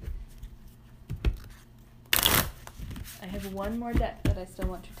 I have one more deck that I still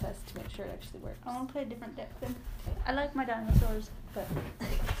want to test to make sure it actually works. I want to play a different deck then. I like my dinosaurs, but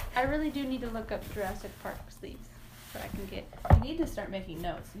I really do need to look up Jurassic Park sleeves so I can get. You need to start making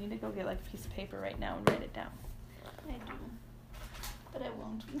notes. You need to go get like a piece of paper right now and write it down. I do, but I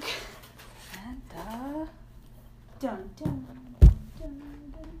won't. Santa. Dun dun dun dun dun.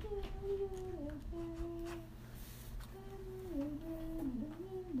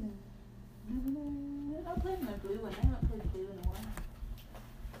 I'll play my blue one. I haven't played blue in a while.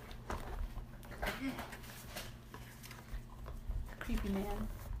 Creepy man.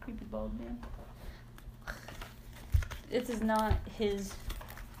 Creepy bald man. This is not his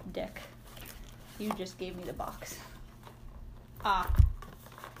deck. You just gave me the box. Ah.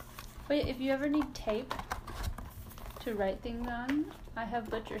 Wait, if you ever need tape to write things on, I have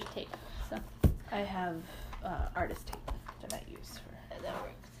butcher's tape. So I have artist tape that I use for that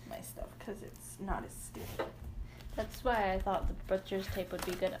works. my stuff because it's not as stiff. That's why I thought the butcher's tape would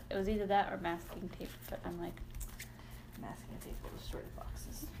be good. It was either that or masking tape, but I'm like, Masking tape will destroy the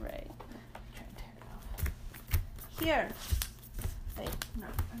boxes. right. Try and tear it off. Here. Wait, no,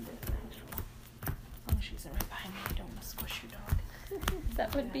 I'm doing the actual. Oh, she's right behind me. I don't want to squish your dog.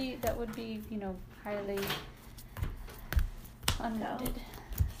 That would be, you know, highly unwanted.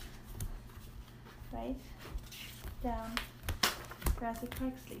 Right? Down. Jurassic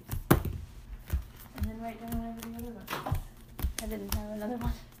Park sleeps. And then write down whatever the other one is. I didn't have another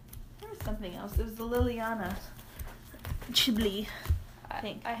one. There was something else. It was the Liliana Chibli.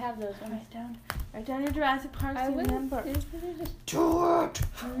 I have those ones. Write down your Jurassic Park I will. number. Just Do it!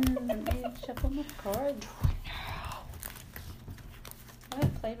 shuffle my cards. I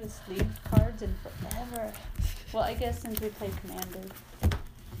haven't played with sleeve cards in forever. Well, I guess since we played Commander.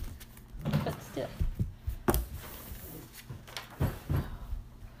 But still.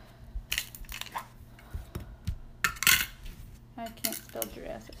 I can't spell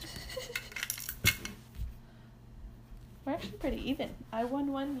Jurassic. We're actually pretty even. I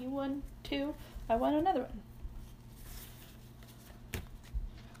won 1, you won 2, I won another one.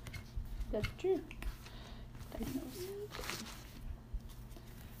 That's true. Dinos.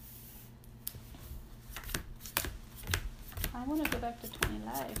 I want to go back to 20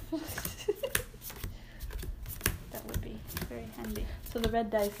 life. That would be very handy. So the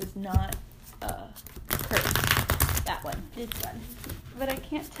red dice is not cursed. That one. This one. But I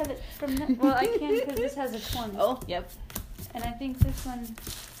can't tell it from that. Well, I can because this has a 20. Oh, yep. And I think this one,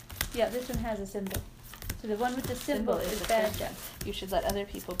 yeah, this one has a symbol. So the one with the symbol is the bad. first one. You should let other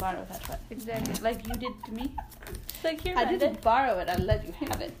people borrow that one. Exactly. Like you did to me. Like here, I Amanda. didn't borrow it, I let you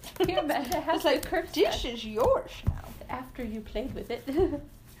have it. Here, Amanda, have It's like, the curse this is yours now. after you played with it. And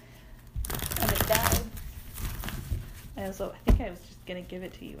died. I think I was just gonna give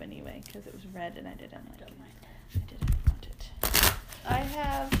it to you anyway because it was red and I didn't like it. Don't mind. I didn't want it.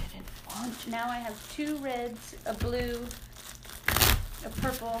 Now I have 2 reds, a blue, a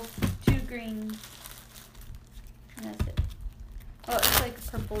purple, 2 greens, and that's it. Oh, it's like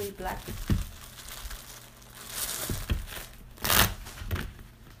purpley black.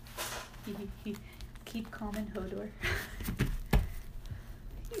 Keep calm and Hodor.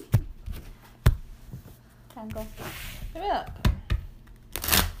 Tangle. Give it up.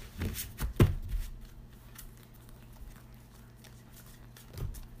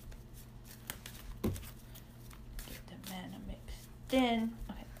 Get the mana mixed in.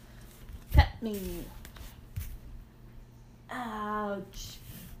 Okay. Cut me. Ouch.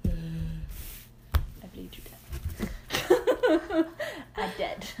 I bleed you dead. I'm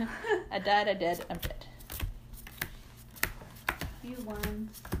dead. I died, I'm dead. You won.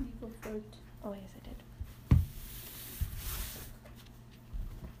 You go first. Oh, yes, I did.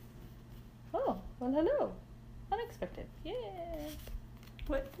 Oh, well, hello. Unexpected. Yay.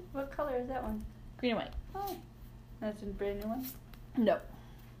 What color is that one? Green and white. Oh, that's a brand new one. No.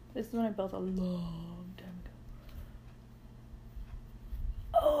 This is one I built a long time ago.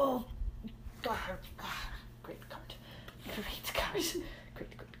 Oh! God. Great card. Great card.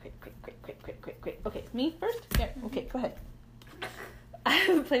 Great. Okay, me first? Yeah, okay, go ahead. I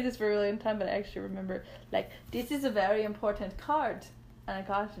haven't played this for a really long time, but I actually remember, like, this is a very important card. And I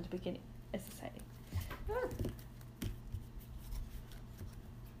got it at the beginning. It's exciting. Oh.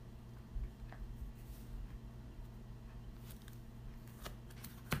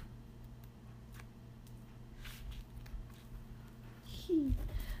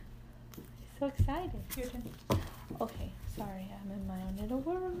 So excited. Your turn. Okay, sorry, I'm in my own little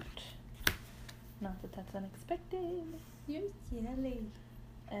world. Not that that's unexpected. You're silly.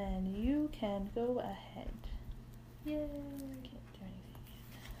 And you can go ahead. Yay. Can't do anything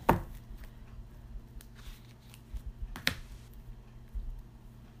yet.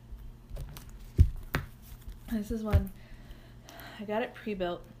 This is one, I got it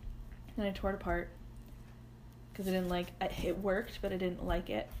pre-built and I tore it apart because I didn't like it. Worked, but I didn't like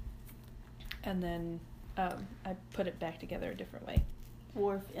it. And then I put it back together a different way.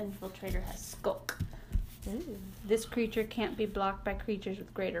 Dwarf Infiltrator has Skulk. Ooh. This creature can't be blocked by creatures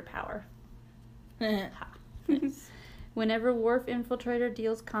with greater power. Nice. Whenever Dwarf Infiltrator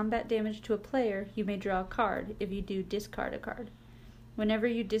deals combat damage to a player, you may draw a card. If you do, discard a card. Whenever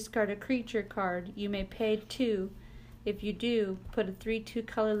you discard a creature card, you may pay 2. If you do, put a 3/2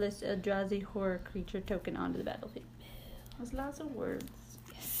 colorless Eldrazi horror creature token onto the battlefield. There's lots of words.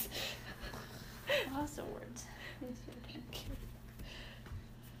 Yes. Lots of words. It's your turn.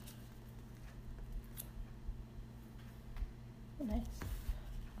 Nice.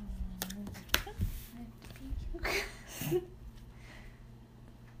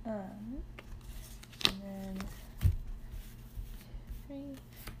 And then 3,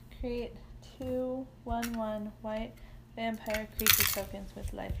 create 2 1/1 white vampire creature tokens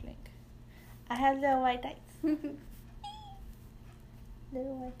with lifelink. I have little white dice.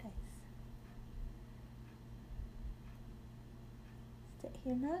 Little white dice. Stay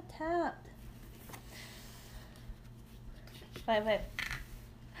here, not tapped. 5.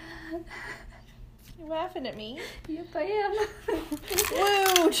 You're laughing at me. Yep, I am.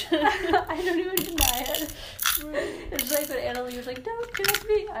 Woot! I don't even deny it. It's like when Annalie was like, "Don't tap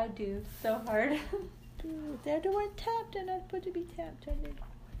me." I do so hard. Dude, they're the one tapped and not supposed to be tapped. I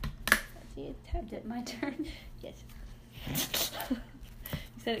see it's tapped. Is it my turn? Yes. You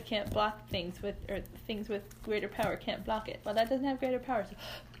said it can't block things with, or things with greater power can't block it. Well, that doesn't have greater power, so.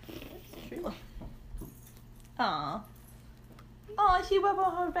 That's true. Aww. Aw, she went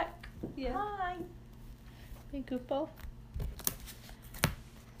on her back. Yeah. Hi. Hey, Goopo.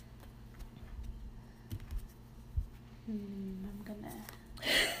 I'm gonna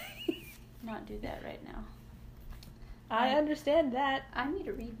not do that right now. I understand that. I need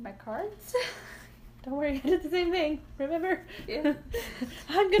to read my cards. Don't worry, I did the same thing. Remember? Yeah.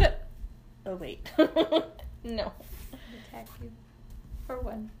 I'm gonna. Oh, wait. No. Attack you for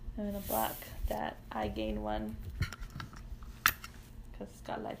 1. I'm gonna block that. I gain 1. Because it's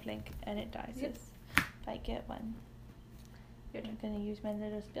got lifelink and it dies. Yep. If I get 1. Your I'm turn. gonna use my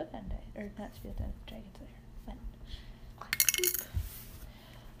little Spellbound die. Or not Spellbound, Dragon's Lair. 1.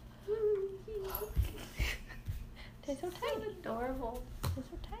 They're so tiny. Adorable. They're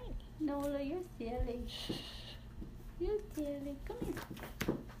so tiny. Nola, you're silly. You're silly. Come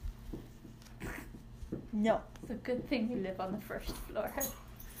here. No. It's a good thing we live on the first floor.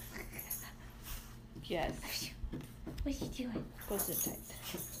 Yes. What are you doing? Go zip tight.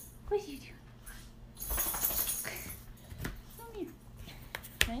 What are you doing?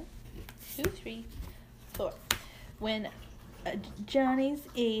 2, 3, 4. When Johnny's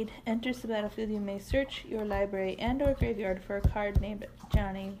aide enters the battlefield, you may search your library and or graveyard for a card named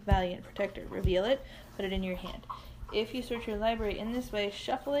Johnny, Valiant Protector. Reveal it, put it in your hand. If you search your library in this way,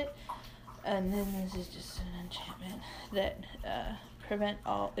 shuffle it, and then this is just an enchantment that prevent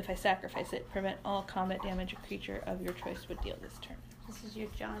all, if I sacrifice it, prevent all combat damage a creature of your choice would deal this turn. This is your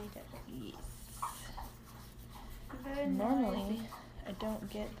Johnny deck. Yes. Very Normally, nice. I don't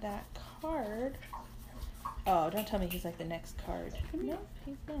get that card. Oh, don't tell me he's like the next card. No,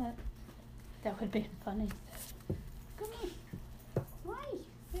 he's not. That would be funny. Come here. Why?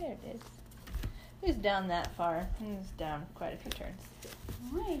 There it is. He's down that far. He's down quite a few turns.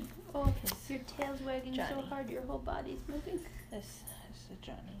 Why? Oh, your tail's wagging so Johnny. hard your whole body's moving. This is a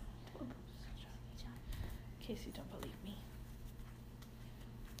Johnny. In case you don't believe me.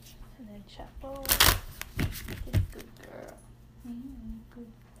 And then shuffle. Good girl.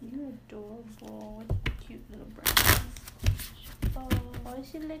 Good. You're adorable with cute little brows. Oh,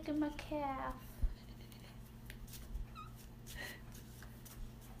 she's licking my calf.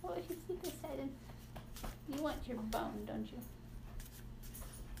 Oh, she's deciding. You want your bone, don't you?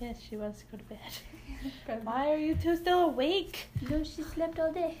 Yes, she wants to go to bed. Why are you two still awake? No, she slept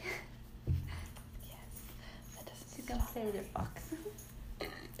all day. Yes. That doesn't She's gonna play with her fox.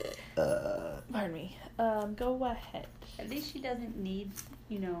 Pardon me. Go ahead. At least she doesn't need,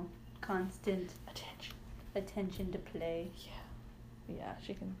 constant attention to play. Yeah. Yeah,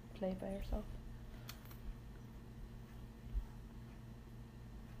 she can play by herself.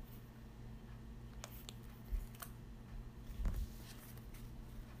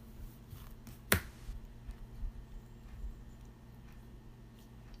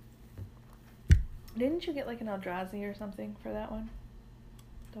 Didn't you get like an Eldrazi or something for that one?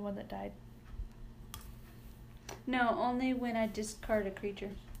 The one that died? No, only when I discard a creature.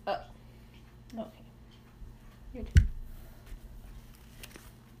 Oh. Okay. Your turn.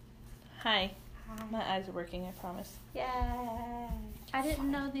 Hi. Hi. My eyes are working, I promise. Yay! I didn't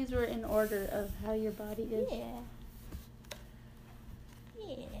know these were in order of how your body is. Yeah.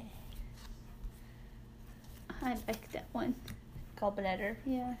 I like that one. Gallbladder.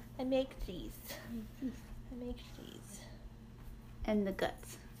 Yeah. I make these. I make these. And the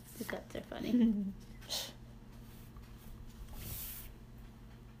guts. The guts are funny.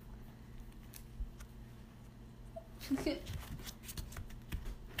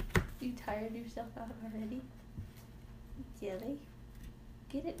 You tired yourself out already? Jelly.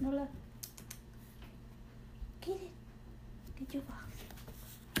 Get it, Nola. Get it. Get your box.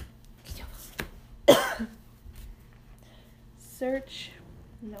 Get your box. Search.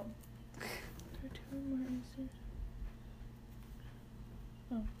 No.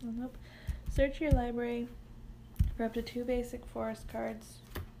 Oh, well, nope. Search your library for up to 2 basic forest cards.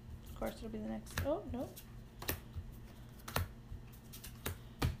 Of course, it'll be the next. Oh, no.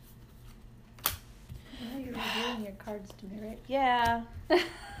 Now you're reviewing your cards to me, right? Yeah.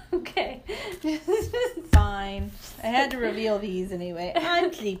 Okay. Fine. I had to reveal these anyway.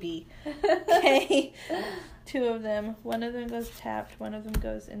 I'm sleepy. Okay. 2 of them. One of them goes tapped. One of them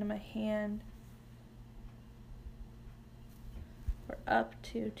goes into my hand. For up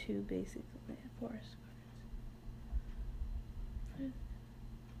to 2 basic forest cards.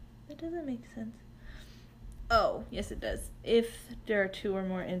 That doesn't make sense. Oh, yes it does. If there are 2 or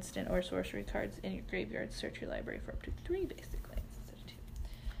more instant or sorcery cards in your graveyard, search your library for up to 3 basic lands instead of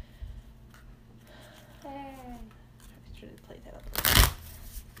 2. I should have played that up.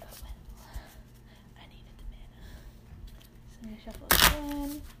 Oh well. I needed the mana. So I shuffle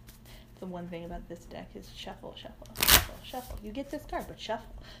again. The one thing about this deck is shuffle, shuffle, shuffle, shuffle. You get this card, but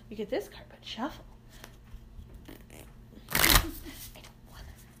shuffle. You get this card, but shuffle.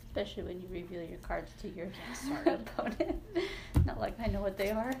 Especially when you reveal your cards to your opponent. Not like I know what they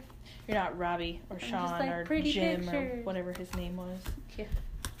are. You're not Robbie or I'm Sean just like, or pretty Jim pictures. or whatever his name was. Yeah.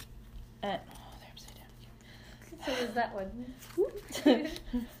 They're upside down. So was that one.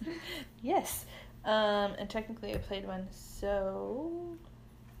 Yes. And technically I played one, so...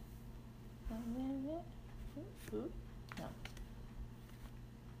 No.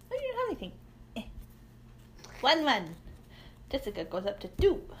 Oh, you don't have anything. 1-1. Jessica goes up to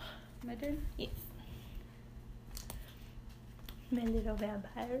 2. My turn? Yes. My little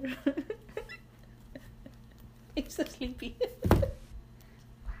vampire. I'm so sleepy.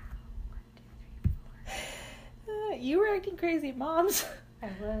 You were acting crazy, Moms. I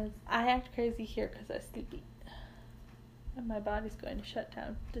was. I act crazy here because I'm sleepy. And my body's going to shut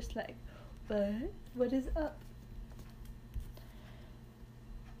down. Just like, what? What is up?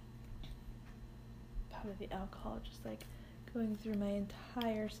 Probably the alcohol just like going through my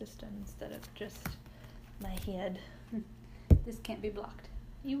entire system instead of just my head. This can't be blocked.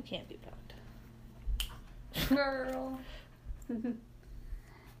 You can't be blocked. Girl.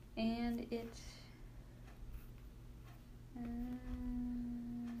 And it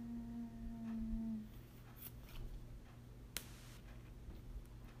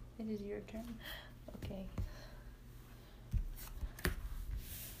it is your turn. Okay.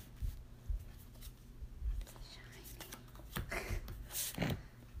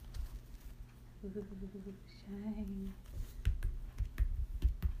 Ooh, shine.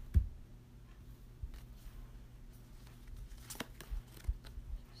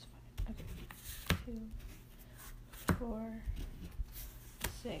 Okay. 2, 4,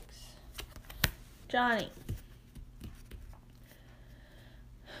 6. Johnny.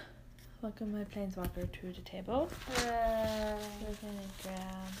 Welcome my planeswalker to the table. We're gonna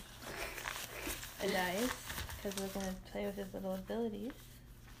grab a dice because we're gonna play with his little abilities.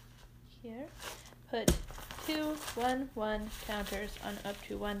 Here, put 2 1/1 counters on up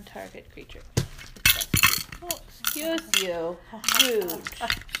to 1 target creature. Oh, excuse you. Rude.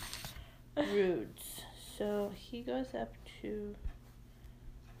 Rudes. So he goes up to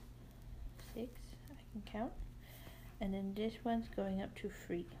 6. I can count. And then this one's going up to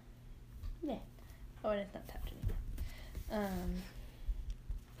 3. Yeah. Oh, and it's not tapped anymore.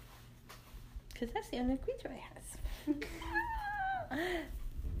 Because that's the only creature it has.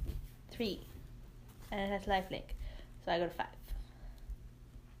 3. And it has lifelink. So I go to 5.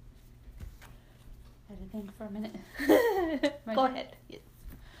 I had to think for a minute. Go ahead. Yes.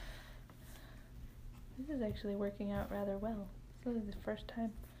 This is actually working out rather well. This is the first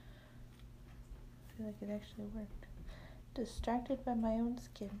time I feel like it actually worked. Distracted by my own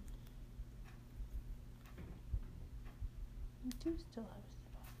skin. I do still have a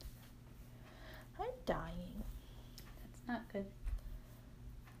spot. I'm dying. That's not good.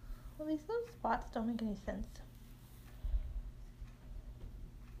 Well, these little spots don't make any sense.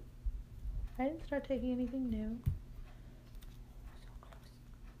 I didn't start taking anything new. So close.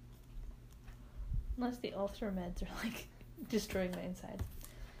 Unless the ulcer meds are like destroying my insides.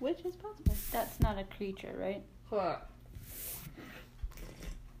 Which is possible. That's not a creature, right?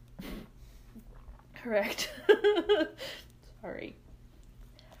 Correct. Sorry.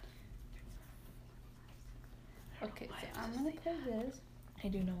 Okay, so I'm gonna play this. I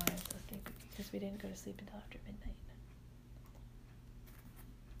do know why I'm so sleepy, because we didn't go to sleep until after midnight.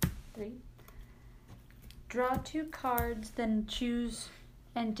 3. Draw 2 cards, then choose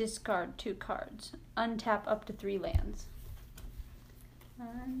and discard 2 cards. Untap up to 3 lands.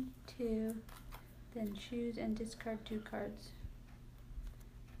 1, 2, then choose and discard 2 cards.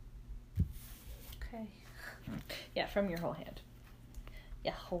 Okay. Yeah, from your whole hand.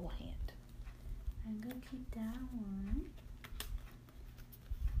 Yeah, whole hand. I'm gonna keep that one.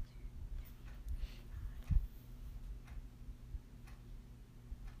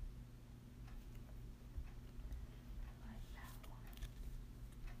 Like that one.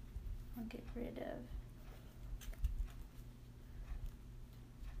 I'll get rid of.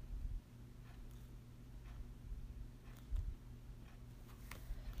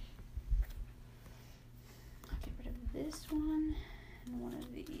 I'll get rid of this one and one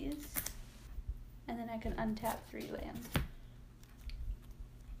of these. And then I can untap 3 lands.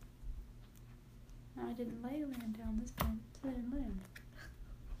 No, I didn't lay a land down this time, so I didn't land.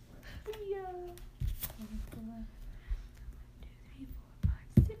 Booyah! 1, 2, 3, 4,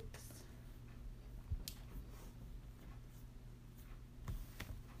 5, 6.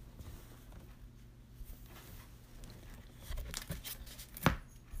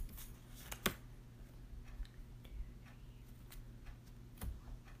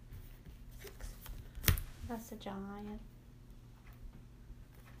 That's a giant.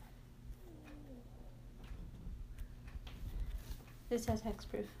 This has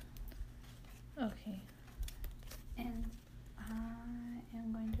hexproof. Okay. And I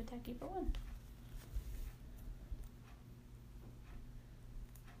am going to attack you for 1.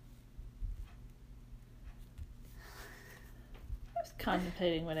 I was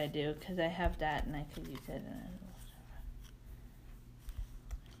contemplating what I do, because I have that and I could use it.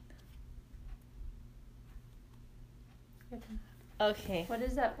 Okay. What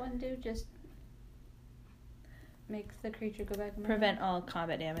does that one do? Just makes the creature go back and Prevent all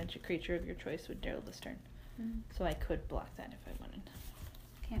combat damage. A creature of your choice would deal this turn. Mm. So I could block that if I wanted.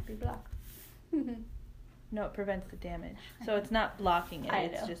 Can't be blocked. No, it prevents the damage. So it's not blocking it. I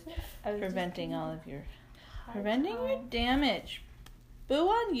It's know. just I was preventing just all of your... hard Preventing your time. damage. Boo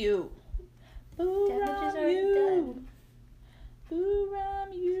on you. Boo Damage on is already you. done. Ooh,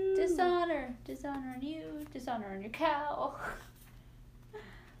 ram you. Dishonor. Dishonor on you. Dishonor on your cow.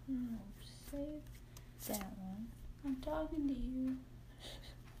 Save that one. I'm talking to you.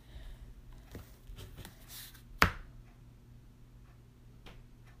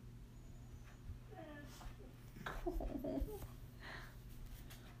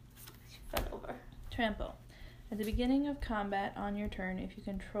 She fell over. Trample. At the beginning of combat on your turn, if you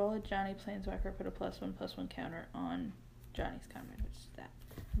control a Johnny Planeswalker, put a +1/+1 counter on Johnny's combat, which is that.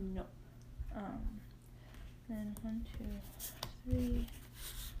 No. Then 1, 2, 3.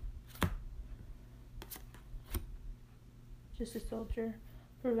 Just a soldier.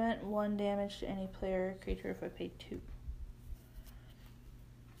 Prevent 1 damage to any player or creature if I pay 2.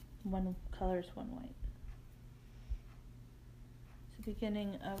 1 color is 1 white. It's the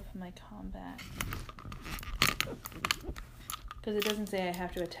beginning of my combat. Because it doesn't say I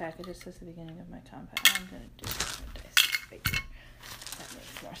have to attack, it just says the beginning of my combat. I'm going to do different dice figure. That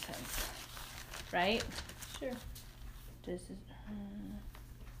makes more sense. Right? Sure. This is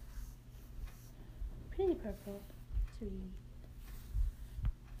pretty purple. 3.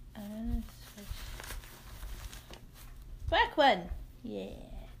 I'm gonna switch. Black one! Yeah,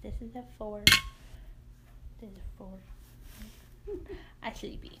 this is a 4. This is a 4. I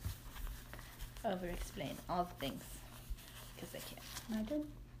sleepy. Over explain all the things. Because I can't. My turn?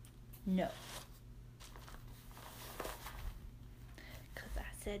 No. Because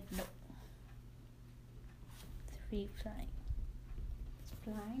I said no. 3 flying. It's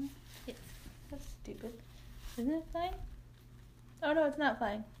flying? Yes. That's stupid. Isn't it flying? Oh no, it's not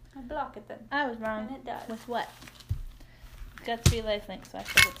flying. I block it then. I was wrong. And it does. With what? It's got 3 lifelinks, so I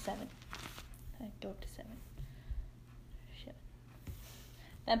still get 7. I go up to 7. Shit.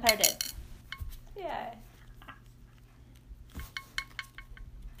 Vampire dead. Yeah.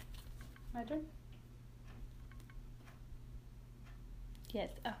 My turn? Yes.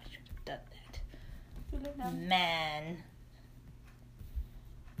 Oh, I should have done that. Too late now. Man.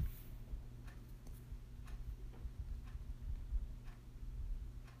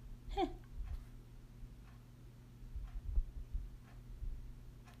 Heh.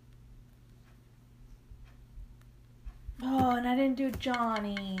 Oh, and I didn't do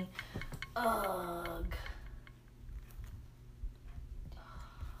Johnny. Ugh.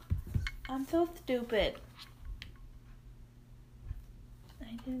 I'm so stupid.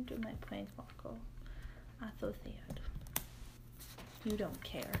 I didn't do my planeswalker. I so sad. You don't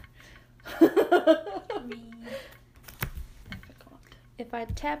care. Me. I forgot. If I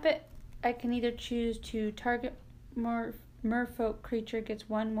tap it, I can either choose to target merfolk creature gets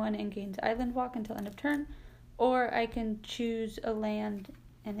 1/1 and gains island walk until end of turn, or I can choose a land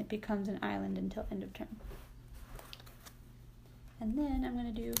and it becomes an island until end of turn. And then I'm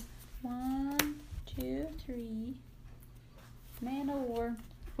gonna do 1, 2, 3. Mana War.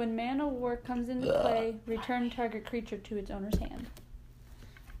 When Mana War comes into play, return target creature to its owner's hand.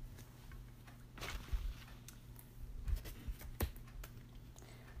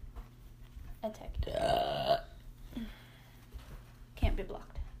 Attacked. Can't be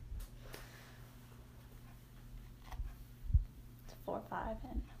blocked. It's 4/5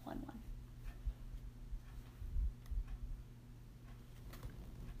 and 1/1.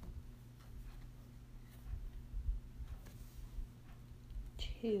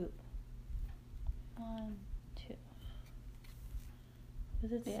 Two. 1, 2.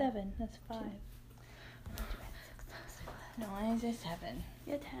 Was it Yeah. 7? That's 5. No, I said 7.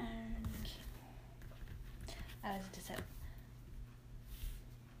 Your turn. I was to 7.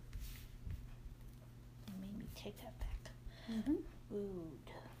 You made me take that back. Mm-hmm.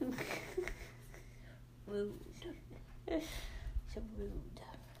 Rude. Rude. So rude.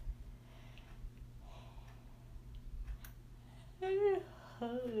 I'm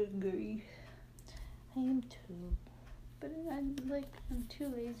hungry. I am too. But I'm too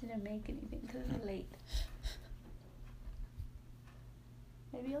lazy to make anything because it's late.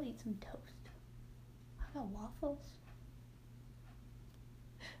 Maybe I'll eat some toast. I got waffles.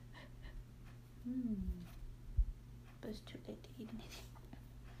 But it's too late to eat anything.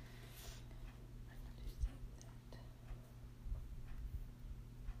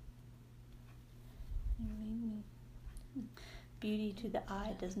 You made me. Beauty to the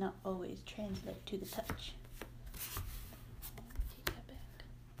eye does not always translate to the touch. Take that back.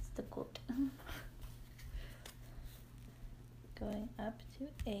 It's the quote. Going up to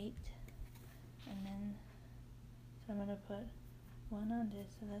 8. And then, so I'm going to put 1 on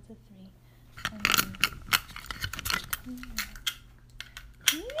this, so that's a 3. And then,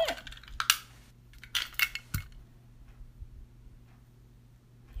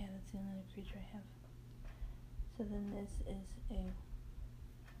 yeah, that's the only creature I have. So then this is a...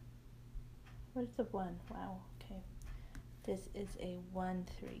 What is the 1? Wow, okay. This is a 1-3.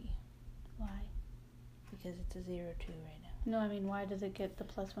 Why? Because it's a 0-2 right now. No, I mean, why does it get the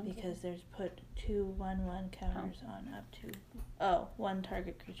 +1? Because there's put 2 1/1 counters on up to... Oh, 1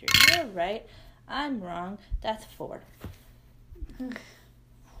 target creature. You're right. I'm wrong. That's 4.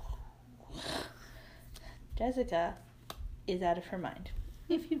 Jessica is out of her mind,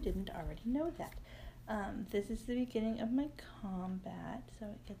 if you didn't already know that. This is the beginning of my combat, so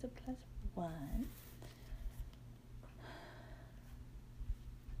it gets a +1. I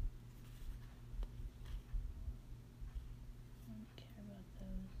don't care about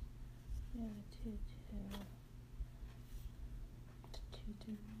those. We have a 2-2.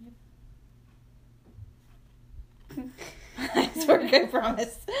 2-2, yep. Nice work, I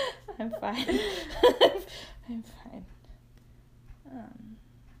promise. I'm fine. I'm fine. I'm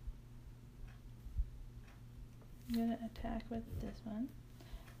gonna attack with this one.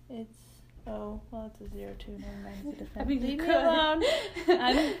 It's it's a 0-2. Never mind. It's a defense. I mean, Leave you me could. alone.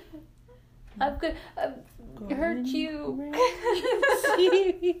 I'm good. Hurt you.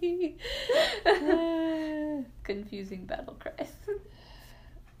 Confusing battle cries.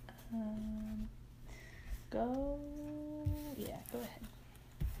 Go. Yeah, go ahead.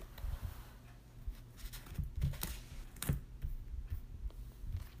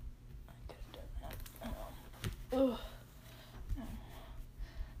 I could have done that. Ugh.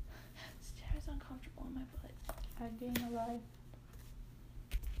 This chair is uncomfortable in my butt. I gain a life.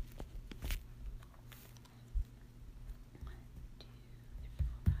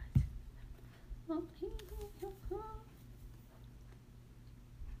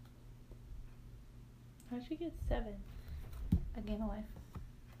 How'd you get 7? I gain a life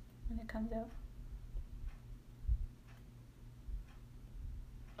when it comes out.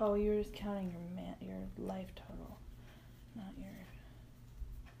 Oh, you were just counting your life total, not your...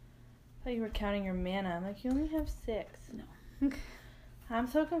 I thought you were counting your mana. I'm like, you only have 6. No. I'm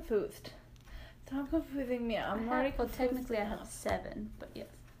so confused. Stop confusing me. I'm already confused. Well, technically I have 7, but yes.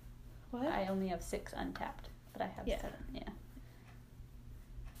 What? I only have 6 untapped, but I have 7. Yeah.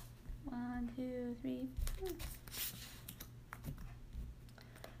 1, 2, 3, 4.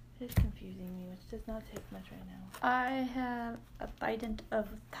 It's confusing me, which does not take much right now. I have a Bident of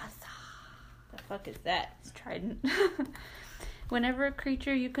Thassa. The fuck is that? It's Trident. Whenever a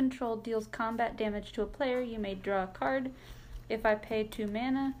creature you control deals combat damage to a player, you may draw a card. If I pay 2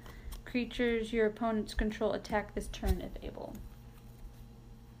 mana, creatures your opponents control attack this turn if able.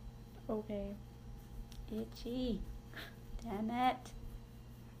 Okay. Itchy. Damn it.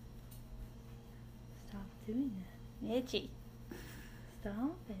 Stop doing that. Itchy.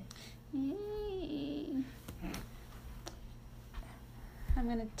 Stop it. Yay. I'm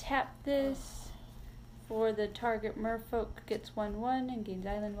going to tap this for the target merfolk gets 1/1 and gains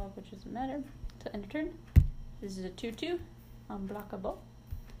island wall, which doesn't matter. To end turn. This is a 2/2. Unblockable.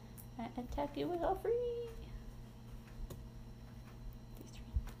 I attack you with all free. These 3.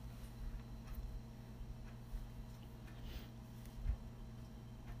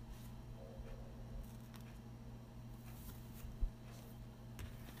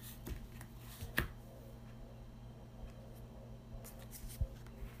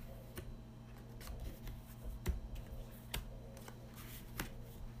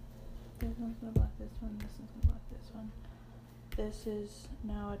 This one's gonna block this one, this one's gonna block this one. This is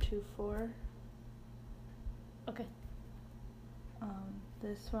now a 2/4. Okay.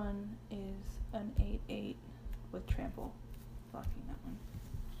 This one is an 8/8 with trample, blocking that one.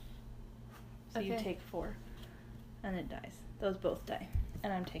 So you Okay. take 4, and it dies. Those both die,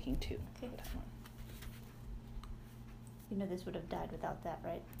 and I'm taking 2. Okay. For that one. You know this would have died without that,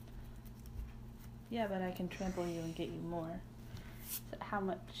 right? Yeah, but I can trample you and get you more. So how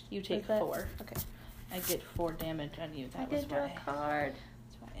much? You take was that? 4. Okay. I get 4 damage on you. I That was did draw a why. card.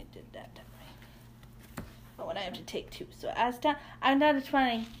 That's why I did that to me. But when I have to take 2, so I'm down to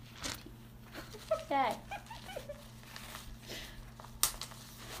 20. Die.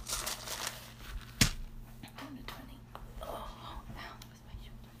 Down to 20. Oh, ow, that was my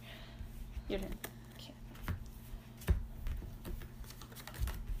shoulder. Your turn. Okay.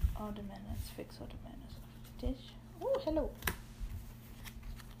 All the manas, fix all the manas of the dish. Oh, hello.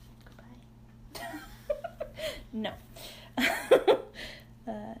 Goodbye. No.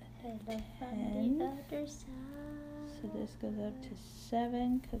 Hello from 10. the other side. So this goes up to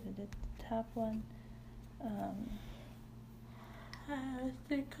 7 because I did the top one.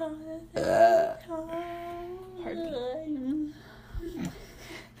 Pardon me.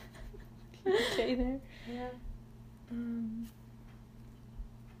 Okay there. Yeah.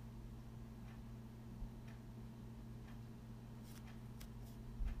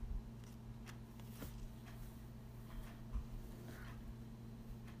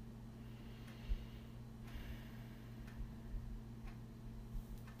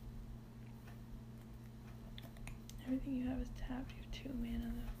 thing you have is tapped. You have 2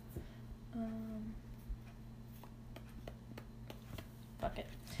 mana though. Fuck it.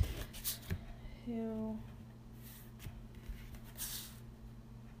 2,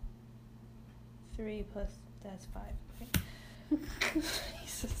 3 plus, that's 5. Okay.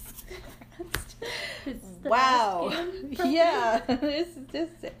 Jesus Christ. Wow. Yeah. This is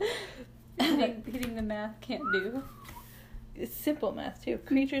just hitting the math can't do. It's simple math too.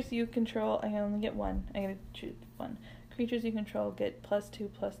 Creatures you control, I can only get 1. I gotta choose 1. Creatures you control get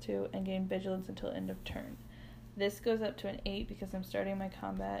 +2/+2 and gain vigilance until end of turn. This goes up to an 8 because I'm starting my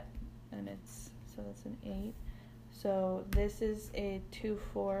combat, and so that's an 8. So this is a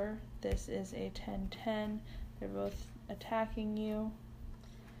 2/4. This is a 10/10. They're both attacking you.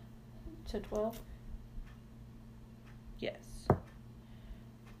 To 12? Yes.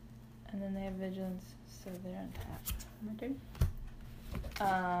 And then they have vigilance, so they're untapped. My turn?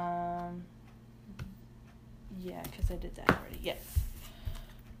 Yeah, because I did that already. Yes.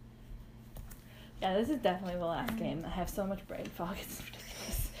 Yeah, this is definitely the last game. I have so much brain fog. It's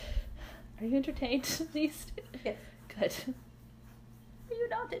ridiculous. Are you entertained at least? Yes. Good. Are you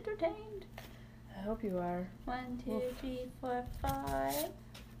not entertained? I hope you are. 1, 2, 3, 4, 5,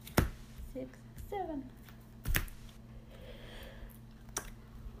 6, 7.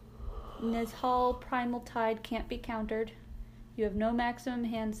 Nizhal Primal Tide can't be countered. You have no maximum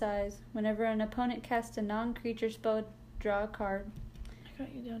hand size. Whenever an opponent casts a non-creature spell, draw a card. I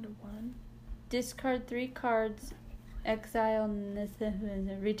got you down to 1. Discard 3 cards. Exile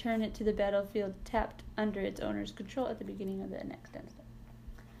Nizhal. Return it to the battlefield tapped under its owner's control at the beginning of the next end step.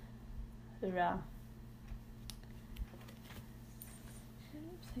 Hoorah.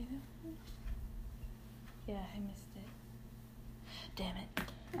 Say that. Yeah, I missed it. Damn it.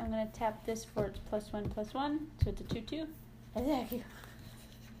 I'm going to tap this for its +1/+1, so it's a 2/2. Thank you.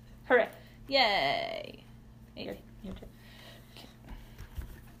 Hooray. Yay! Your turn. Okay.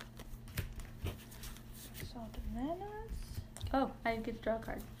 Salt of Manas. Oh, I get to draw a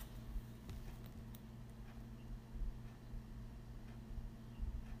card.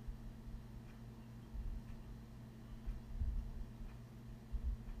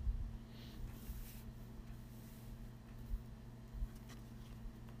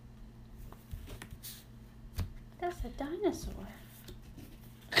 That's a dinosaur.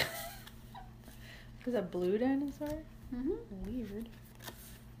 Is a blue dinosaur? Mm-hmm. Weird.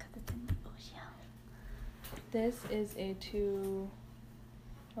 Because it's in the ocean. This is a 2.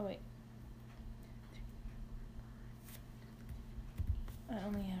 Oh wait. I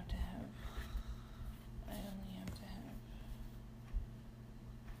only have to have that.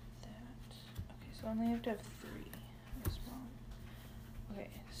 Okay, so I only have to have 3. I was wrong. Okay,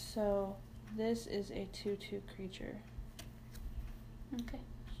 so this is a 2/2 creature. Okay.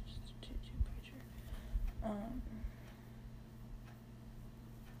 It's just a 2/2 creature.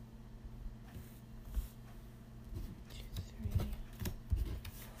 2,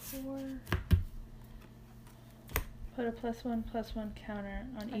 3, 4. Put a +1/+1 counter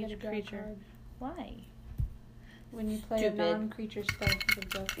on I gotta each draw a creature. card. Why? When you play Stupid. a non-creature spell, you can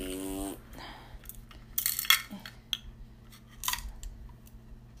go.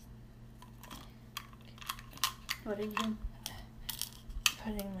 What are you doing?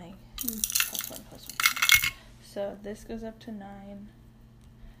 Putting my +1/+1. So this goes up to 9.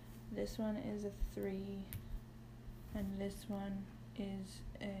 This one is a 3. And this one is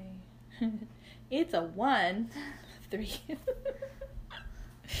a... it's a 1. 3.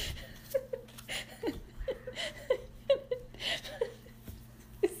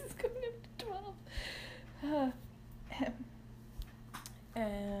 This is going up to 12.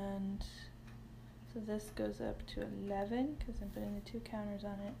 And so this goes up to 11 because I'm putting the 2 counters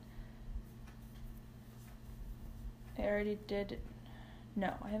on it. I already did.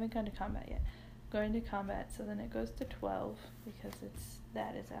 No, I haven't gone to combat yet. Going to combat, so then it goes to 12 because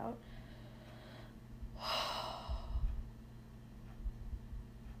that is out.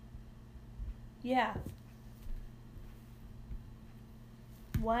 Yeah.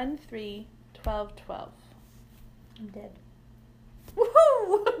 1, 3, 12, 12. I'm dead.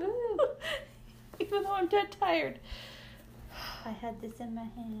 Woohoo! Even though I'm dead tired. I had this in my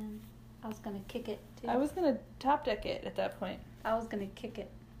hand. I was gonna kick it too. I was gonna top deck it at that point. I was gonna kick it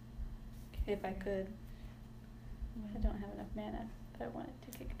if I could. I don't have enough mana, but I wanted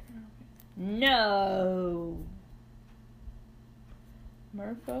to kick it. No.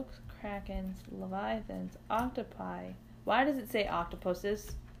 Merfolks, krakens, leviathans, octopi. Why does it say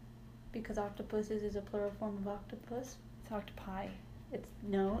octopuses? Because octopuses is a plural form of octopus. It's octopi. It's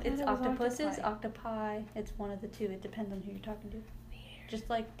thought it's it was octopuses, octopi. octopi. It's one of the two. It depends on who you're talking to. Just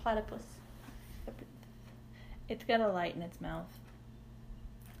like platypus. It's got a light in its mouth.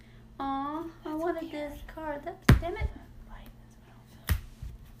 Aw, I That's wanted weird. this card. Damn it. Light in its mouth.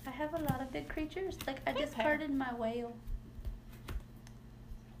 I have a lot of big creatures. Like, I Vampire. discarded my whale.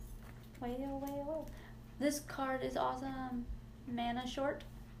 Whale. This card is awesome. Mana short.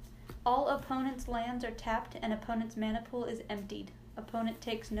 All opponents' lands are tapped and opponent's mana pool is emptied. Opponent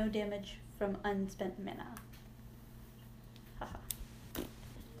takes no damage from unspent mana. Haha.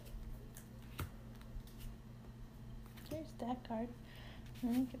 There's that card. I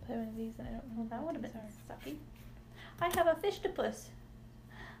think you play one of these and I don't know That what would have these been are. sucky. I have a fishtopus.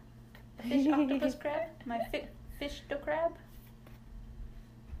 A fish octopus crab. My fishtocrab.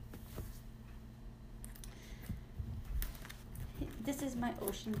 This is my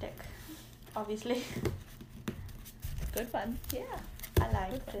ocean deck, obviously. Good fun. Yeah, I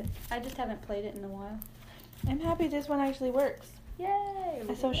liked it. I just haven't played it in a while. I'm happy this one actually works. Yay!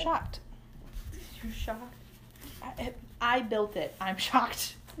 I'm so shocked. You're shocked? I built it. I'm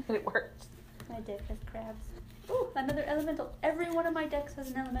shocked that it worked. My deck has crabs. Ooh, another elemental. Every one of my decks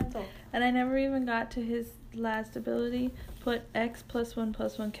has an elemental. And I never even got to his last ability. Put X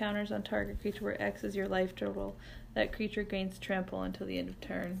 +1/+1 counters on target creature where X is your life total. That creature gains trample until the end of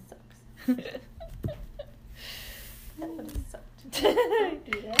turn. Sucks. That would have sucked. Don't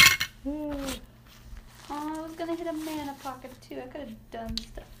do that. Oh, I was gonna hit a mana pocket too. I could have done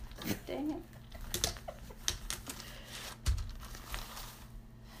stuff. Dang it.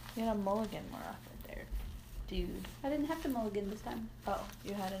 You gotta mulligan more often there, dude. I didn't have to mulligan this time. Oh,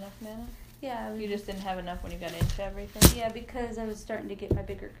 you had enough mana? Yeah, I was, You just didn't have enough when you got into everything? yeah, because I was starting to get my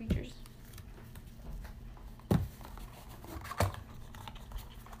bigger creatures.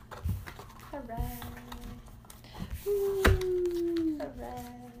 Hooray! Ooh. Hooray!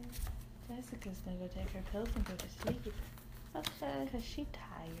 Jessica's gonna go take her pills and go to sleep. Okay. Because she's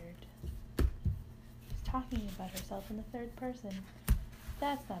tired. She's talking about herself in the third person.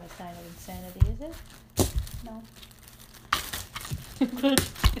 That's not a sign of insanity, is it? No. Good.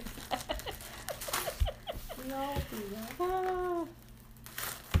 We all do that. Ah.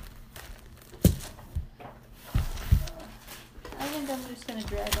 I think I'm just gonna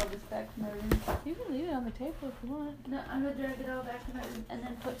drag all this back to my room. You can leave it on the table if you want. No, I'm gonna drag it all back to my room and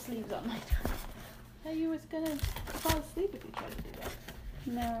then put sleeves on my top. Now you was gonna fall asleep if you tried to do that.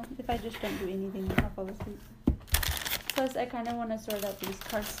 No, if I just don't do anything, I'll fall asleep. Plus, I kind of want to sort out these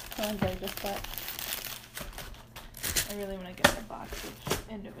cards, the ones I just got. I really want to get a box with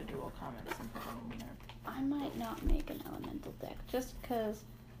individual comments and put them in there. I might not make an elemental deck just because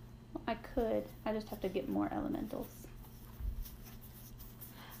I could. I just have to get more elementals.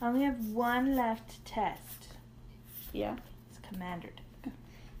 I only have one left to test. Yeah. It's Commander deck.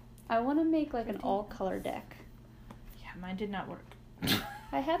 I want to make like an all-color deck. Yeah, mine did not work.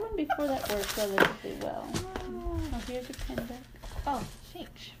 I had one before that worked relatively well. Oh, here's a pen deck. Oh,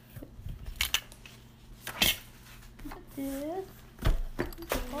 thanks. Look at this.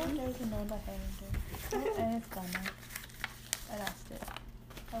 Oh, there's a note by Highlander. Oh, and it's gone now. I lost it.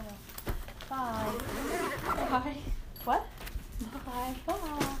 Oh well. Bye. Bye. What? Bye.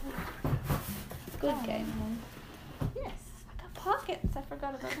 Bye. Good Bye. game. Yes. I got pockets. I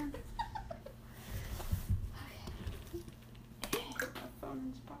forgot about them. Put my phone in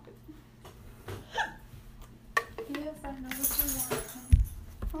his pocket. Yes, I know what you want.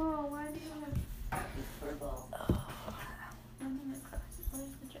 Oh, why do you have this purple? I'm gonna cry.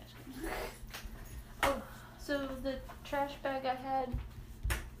 Where's the trash can? Oh, so the trash bag I had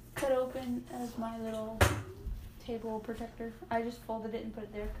cut open as my little table protector. I just folded it and put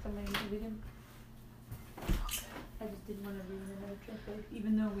it there because I'm gonna use it again. I just didn't want to ruin another trash bag,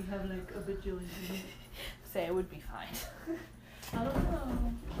 even though we have like a bajillion. Say it would be fine. I don't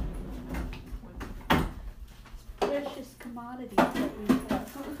know. Precious commodities that we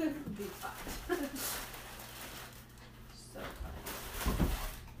have. Would be fine. So fun.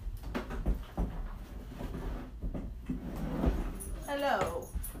 Hello,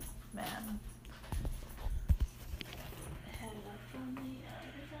 ma'am.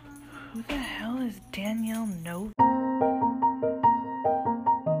 Who the hell is Danielle No?